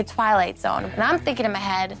 it's like a Twilight Zone. And I'm thinking in my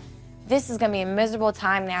head, this is gonna be a miserable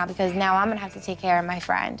time now because now I'm gonna have to take care of my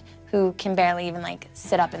friend who can barely even like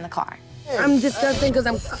sit up in the car. I'm disgusting because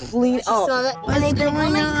I'm clean. Oh, What's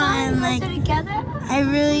going on? Like, I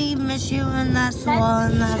really miss you and that's all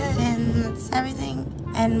and that's and that's everything.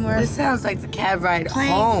 And we're this sounds like the cab ride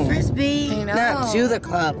playing home. Frisbee. Not to the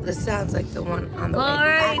club. This sounds like the one on the way. All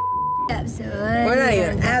right. So We're not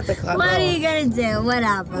even at the club. What are you gonna do?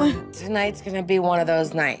 Whatever. Tonight's gonna be one of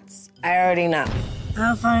those nights. I already know.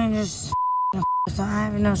 How funny just so I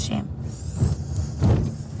have no shame.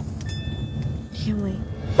 Can't wait.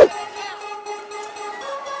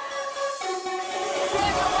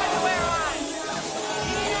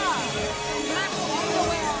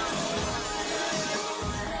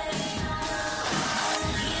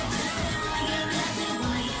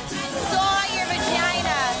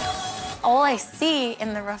 All I see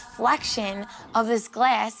in the reflection of this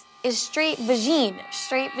glass is straight vagine,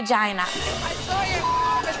 straight vagina. I saw your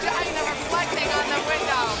vagina reflecting on the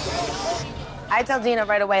window. I tell Deena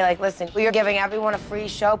right away, like, listen, you're giving everyone a free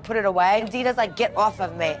show, put it away. And Deena's like, get off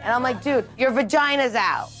of me. And I'm like, dude, your vagina's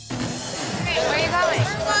out. Hey, where are you going?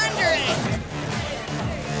 I'm wondering.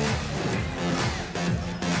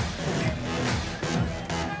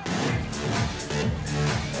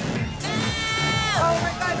 Oh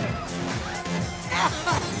my God.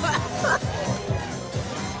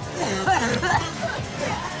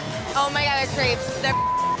 Oh my God, they're creeps. They're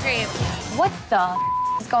creeps. What the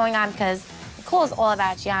is going on? Because Nicole is all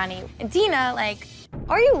about Gianni. And Deena, like,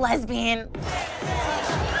 are you lesbian?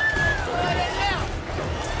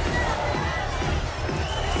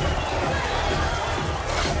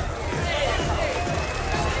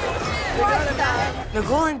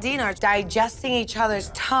 Nicole and Deena are digesting each other's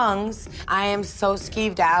tongues. I am so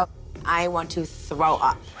skeeved out. I want to throw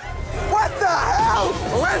up. What the hell?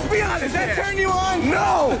 Let's be honest, does that turn you on?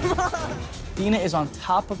 No! Deena is on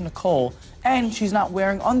top of Nicole, and she's not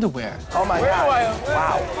wearing underwear. Oh my God.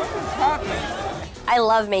 Wow. What is happening? I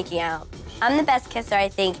love making out. I'm the best kisser, I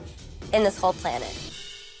think, in this whole planet.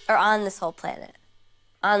 Or on this whole planet.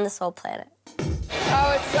 On this whole planet.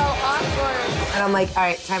 Oh, it's so awkward. And I'm like, all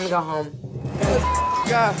right, time to go home.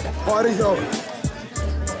 God, party's over.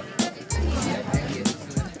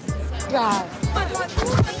 God.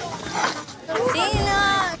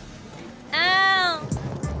 Deena! Ow!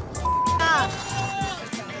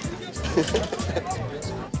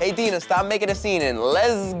 Hey, Deena, stop making a scene and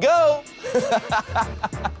let's go.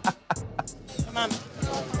 Come on.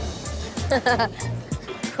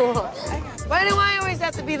 Cool. Why do I always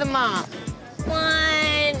have to be the mom? One.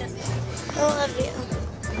 I love you.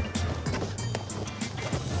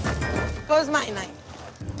 Goes my night.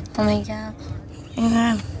 Oh my God.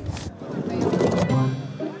 Yeah.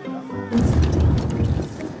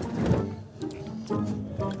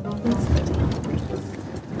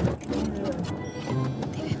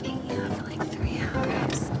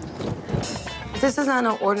 This is not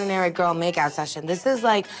an ordinary girl makeout session. This is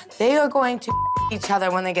like, they are going to each other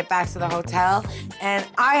when they get back to the hotel, and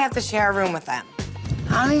I have to share a room with them.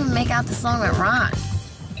 I don't even make out the song with Ron.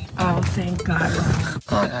 Oh, thank God.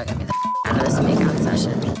 Oh, God, get me the out of this makeout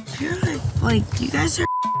session. You're like, you guys are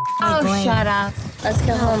Oh, lame. shut up. Let's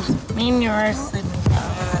go home. Me and yours.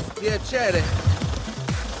 Piacere.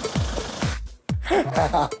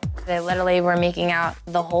 They literally were making out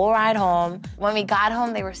the whole ride home. When we got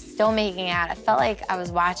home, they were still making out. I felt like I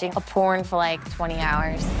was watching a porn for like 20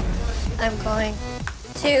 hours. I'm going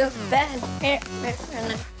to bed.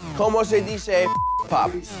 Como se dice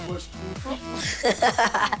pop?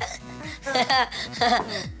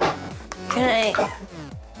 Good night.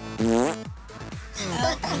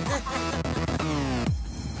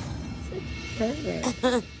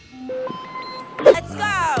 Let's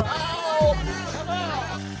go.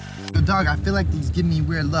 Yo, dog, I feel like he's giving me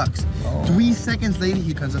weird looks. 3 seconds later,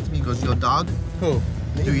 he comes up to me and goes, yo, dog. Who?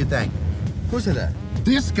 Do your thing. Who said that?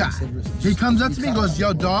 This guy. He comes up to me and goes,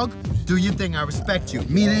 yo, dog, do your thing. I respect you.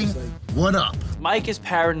 Meaning, what up? Mike is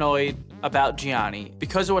paranoid about Gianni.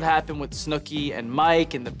 Because of what happened with Snooki and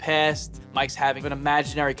Mike in the past, Mike's having an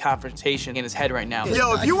imaginary confrontation in his head right now.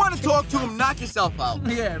 Yo, if you want to talk to him, knock yourself out.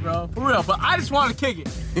 Yeah, bro, for real. But I just want to kick it.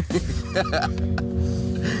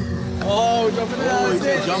 Jumping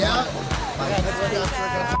out.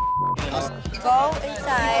 Go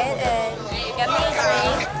inside and get me a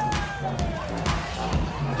drink.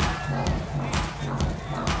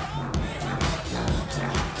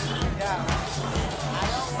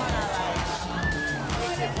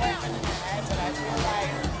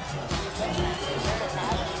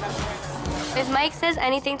 If Mike says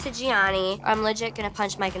anything to Gianni, I'm legit gonna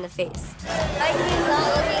punch Mike in the face. Mike is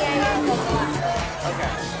not looking at you. Okay.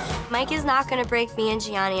 Mike is not gonna break me and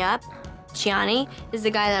Gianni up. Gianni is the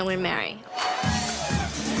guy that I'm gonna marry.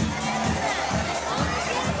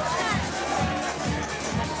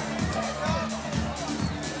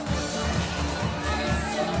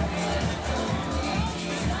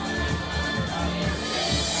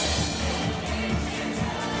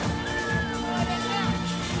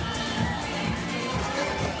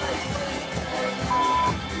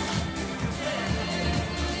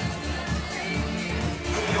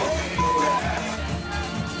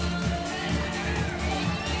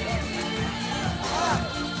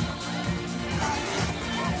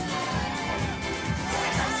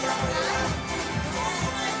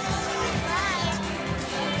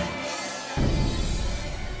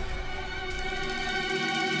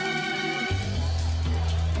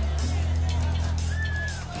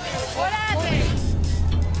 What happened?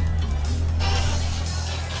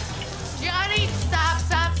 Gianni, stop.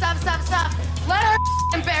 Let her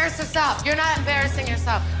embarrass herself. You're not embarrassing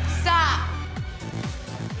yourself. Stop.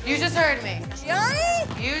 You just heard me. Gianni?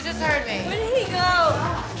 You just heard me. Where did he go?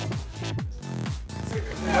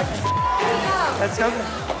 Let's go.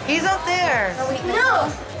 He's up there.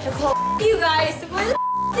 No! Nicole, you guys. Where the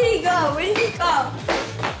did he go? Where did he go?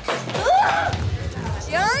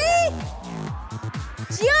 Gianni?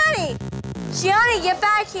 Gianni! Gianni, get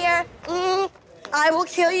back here. I will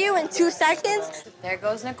kill you in 2 seconds. There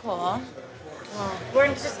goes Nicole.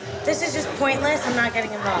 This is just pointless. I'm not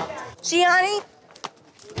getting involved. Gianni?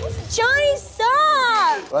 Johnny,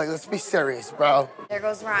 stop! Like, let's be serious, bro. There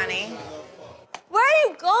goes Ronnie. Where are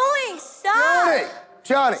you going? Stop!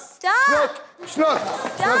 Johnny! Stop! Snook!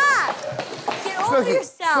 Stop! Get over Snooki,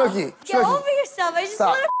 yourself. Snooki, Get Snooki. over yourself. I just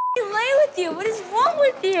Stop. want to lay with you. What is wrong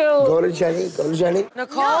with you? Go to Jenny.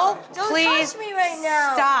 Nicole, No, don't please touch me right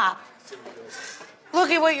now. stop. Look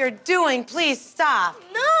at what you're doing. Please stop.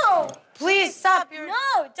 No! Please stop.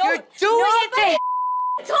 No, don't. You're doing Nobody it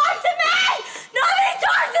talk to me! Nobody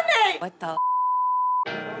talk to me! What the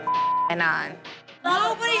and on?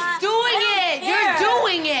 Nobody's doing it. care. You're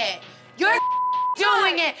doing it. You're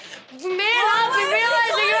doing it. Man up and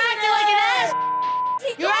realize that you're acting like an ass.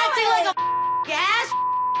 You're acting like a ass.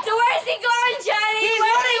 So where's he going, Jenny? He's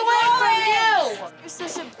Where's running he away from going? you. You're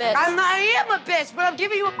such a bitch. I am a bitch, but I'm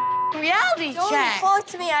giving you a reality Don't check. talk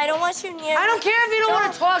to me. I don't want you near me. I don't care if you don't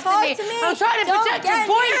want to talk to me. I'm trying to Don't protect get your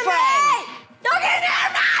near boyfriend. me. Don't get near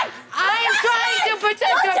me! I am trying to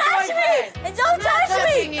protect your Don't touch boyfriend. me! And don't touch me!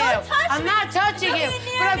 touching you. Don't touch I'm me! not touching Don't you, get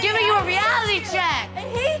near but I'm me. giving you a I reality hate you. check. I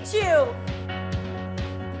hate you!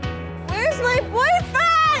 Where's my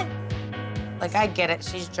boyfriend? Like, I get it.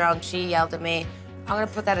 She's drunk. She yelled at me. I'm gonna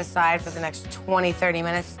put that aside for the next 20, 30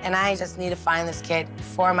 minutes, and I just need to find this kid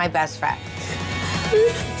for my best friend.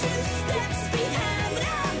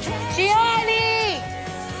 Gianni!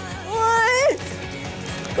 What?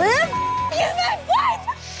 Where is my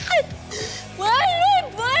boyfriend? Where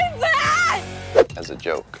is my boyfriend? As a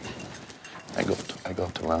joke, I go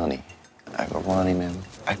to Ronnie. I go, Ronnie, man,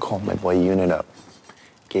 I called my boy Unit up,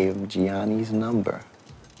 gave him Gianni's number,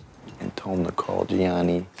 and told him to call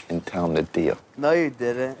Gianni and tell him the deal. No, you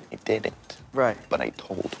didn't. I didn't. Right. But I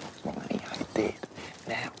told Ronnie I did.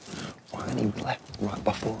 Now, Ronnie left,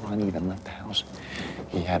 before Ronnie even left the house,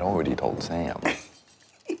 he had already told Sam.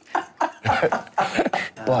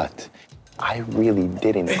 But I really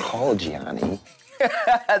didn't call Gianni.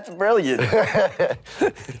 That's brilliant.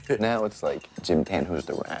 Now it's like, Jim Tan, who's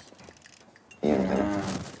the rat? You know what I'm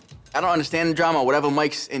saying? I don't understand the drama, whatever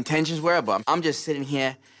Mike's intentions were, but I'm just sitting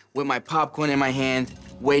here with my popcorn in my hand,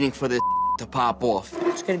 waiting for this to pop off.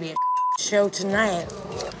 It's gonna be a show tonight.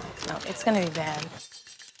 No, it's gonna be bad.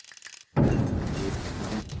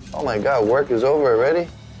 Oh my God, work is over already?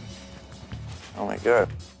 Oh my God.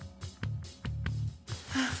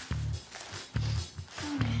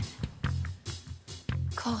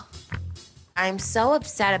 Cool. I'm so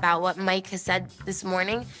upset about what Mike has said this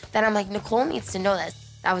morning that I'm like, Nicole needs to know this.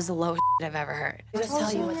 That was the lowest I've ever heard. I'll just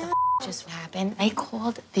tell you what the just happened. I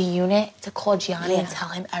called the unit to call Gianni and tell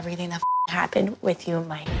him everything that happened with you and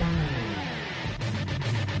Mike.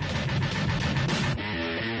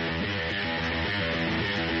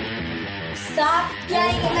 Stop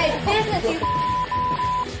getting in my business, you.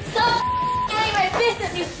 Stop getting in my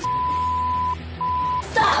business, you.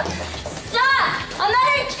 Stop! Stop! I'm not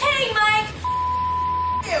even kidding, Mike.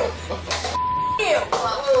 You. You.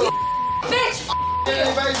 You. Bitch.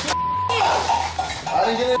 I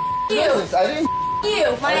didn't get in business. I didn't. You,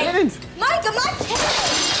 Mike. I didn't. Mike, I'm not kidding.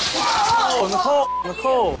 Oh,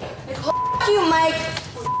 Nicole. Nicole, you, Mike.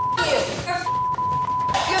 You.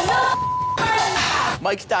 You have no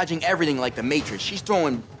Mike's dodging everything like the Matrix. She's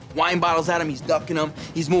throwing wine bottles at him, he's ducking them,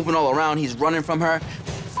 he's moving all around, he's running from her.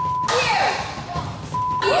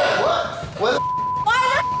 You.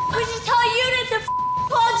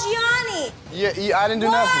 Yeah, I didn't do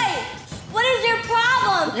nothing. What is your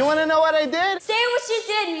problem? You want to know what I did? Say what you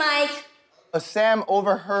did, Mike. Sam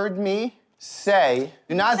overheard me say,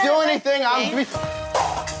 "Do not do anything." Will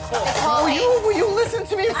you listen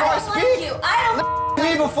to me before I speak? Like you. I don't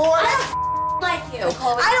me before. I don't like you.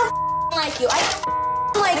 I don't like you. I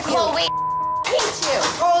don't like you. Wait. I hate you.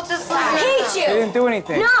 Nicole, just I hate you. He didn't do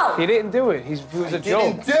anything. No. He didn't do it. It was a joke.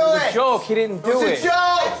 Didn't do it. was a joke. He didn't do it. It was a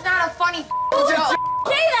joke. It's not a funny joke.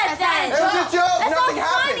 Say that then. It was a joke. That's Nothing not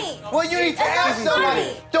happened. funny. Well, you need to That's ask not somebody.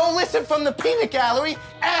 funny. Don't listen from the peanut gallery.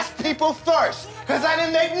 Ask people first. Because I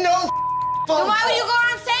didn't make no phone Then why would call. you go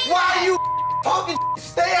around saying Why that? are you talking?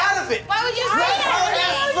 Stay out of it. Why would you Let say her that?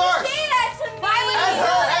 ask first. Say that to me. Why would Let you do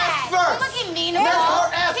her that? ask first. Don't look at me, Let Nicole.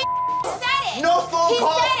 her ask. He said it. No phone He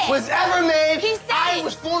call said it. was ever made. He said I it.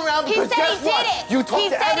 was fooling around He because said guess he what? did it. You He talked to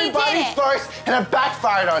said he did everybody it. first, and it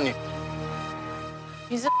backfired on you.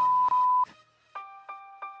 He's a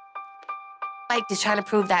like he's trying to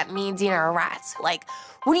prove that me and Deena are rats. Like,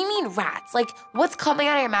 what do you mean rats? Like, what's coming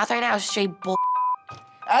out of your mouth right now is straight bull.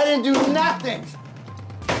 I didn't do nothing.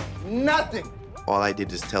 Nothing. All I did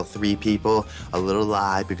is tell 3 people a little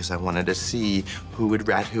lie because I wanted to see who would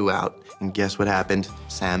rat who out. And guess what happened?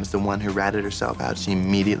 Sam's the one who ratted herself out. She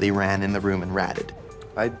immediately ran in the room and ratted.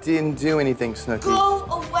 I didn't do anything, Snooki. Go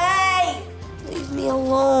away. Leave me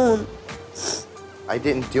alone. I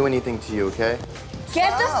didn't do anything to you, okay?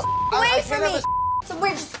 Get the away from me.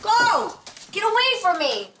 Somewhere, just go. Get away from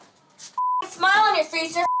me. Smile on your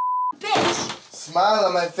face, you bitch. Smile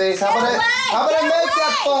on my face. How about I make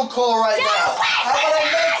that phone call right now? How about I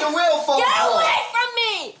make the real phone Get call? away from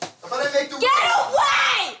me. How about I make the Get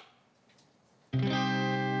away.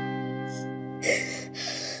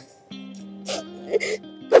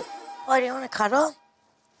 Oh, do you want to cuddle?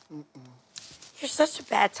 You're such a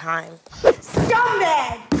bad time.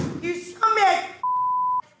 Scumbag! You scumbag!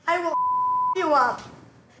 I will you up.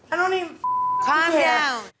 I don't even Calm care.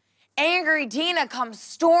 down. Angry Deena comes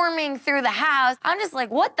storming through the house. I'm just like,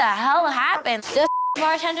 what the hell happened? The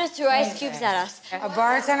bartender threw ice cubes at us. A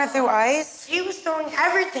bartender threw ice? He was throwing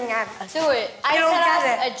everything at us. Do it. I don't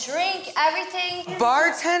get a drink, everything.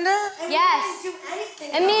 Bartender? Yes.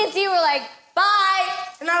 And me and Dee were like, bye.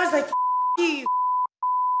 And I was like, you.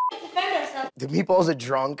 Defend ourselves. The meatballs are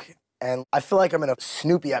drunk, and I feel like I'm in a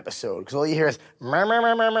Snoopy episode, because all you hear is mer, mer,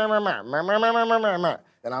 mer, mer, mer, mer, mer, mer, mer, mer, mer, mer, mer.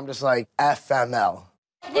 And I'm just like, FML.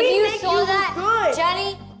 If you saw that,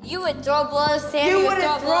 Jenny, you would throw blows, Sam, You would would throw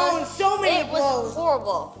have thrown blows. so many It was blows.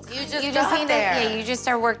 horrible. You just need to, yeah, you just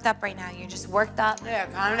are worked up right now. You're just worked up. Yeah,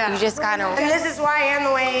 calm down. You just gotta. And this is why I am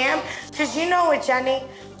the way I am, because you know it, Jenny.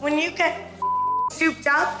 When you get souped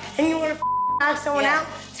up and you want to knock someone out,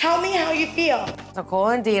 tell me how you feel. Nicole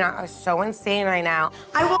and Deena are so insane right now.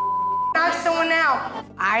 I will knock someone out.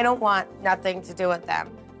 I don't want nothing to do with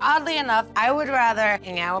them. Oddly enough, I would rather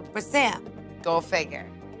hang out with Sam. Go figure.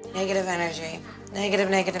 Negative energy. Negative.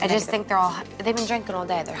 I just think they've been drinking all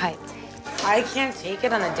day. They're hyped. I can't take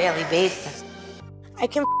it on a daily basis. I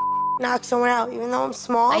can knock someone out, even though I'm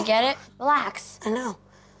small. I get it. Relax. I know.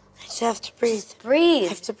 I just have to breathe. Just breathe. I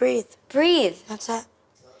have to breathe. Breathe. That's it.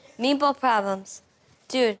 Meatball problems.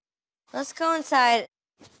 Dude, let's go inside.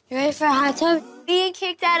 You ready for a hot tub? Being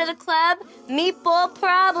kicked out of the club. Meatball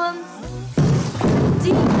problems.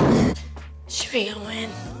 Should we go in?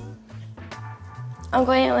 I'm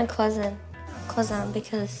going with my cousin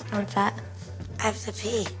because I'm fat. I have to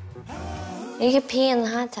pee. You can pee in the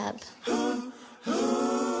hot tub.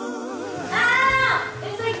 Ah!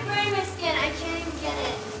 It's like burning my skin. I can't even get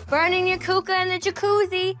it. Burning your kuka in the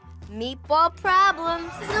jacuzzi. Meatball problems.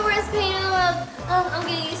 This is the worst pain in the world. Oh, I'm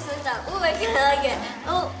getting used to it now. Oh, I kind of like it.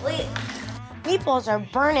 Oh, wait. Meatballs are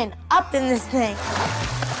burning up in this thing.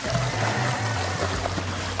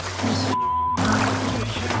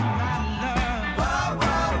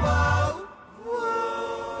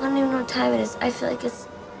 I don't even know what time it is. I feel like it's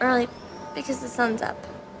early because the sun's up.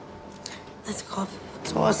 Let's go.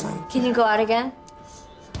 It's awesome. Can you go out again?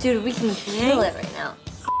 Dude, we can kill it right now.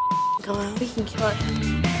 Go out. We can kill it.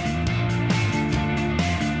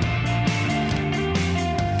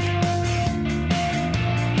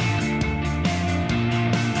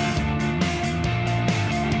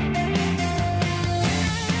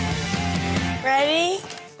 Ready?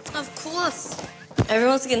 Of course.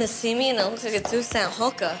 Everyone's gonna see me and I look like a 2-cent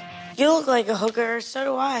hooker. You look like a hooker, so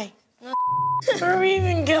do I. No. Where are we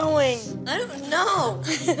even going? I don't know.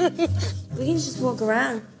 We can just walk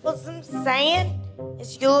around. What I'm saying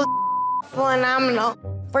is you look phenomenal.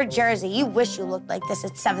 For Jersey, you wish you looked like this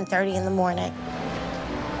at 7:30 in the morning.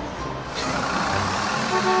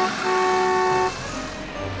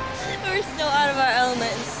 We're so out of our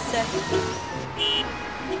element and here.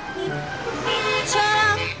 Shut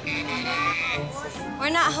up. We're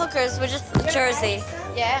not hookers, we're just Jersey.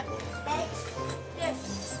 Yeah.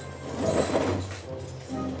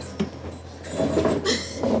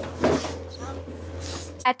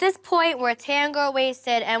 At this point, we're tango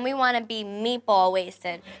wasted and we want to be meatball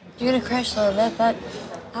wasted. You're gonna crash a little bit, but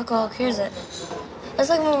alcohol cures it. It's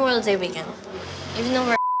like Memorial Day weekend. Even though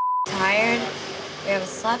we're tired, we haven't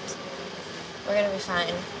slept, we're gonna be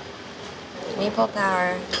fine. Meatball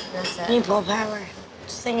power, that's it. Meatball power.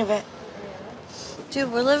 Just think of it.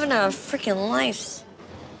 Dude, we're living our freaking lives.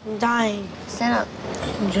 I'm dying. Stand up.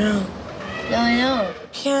 No. No, I know.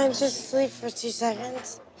 Can't I just sleep for 2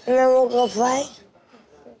 seconds? And then we'll go play?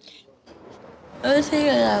 I'll take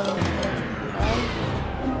it out.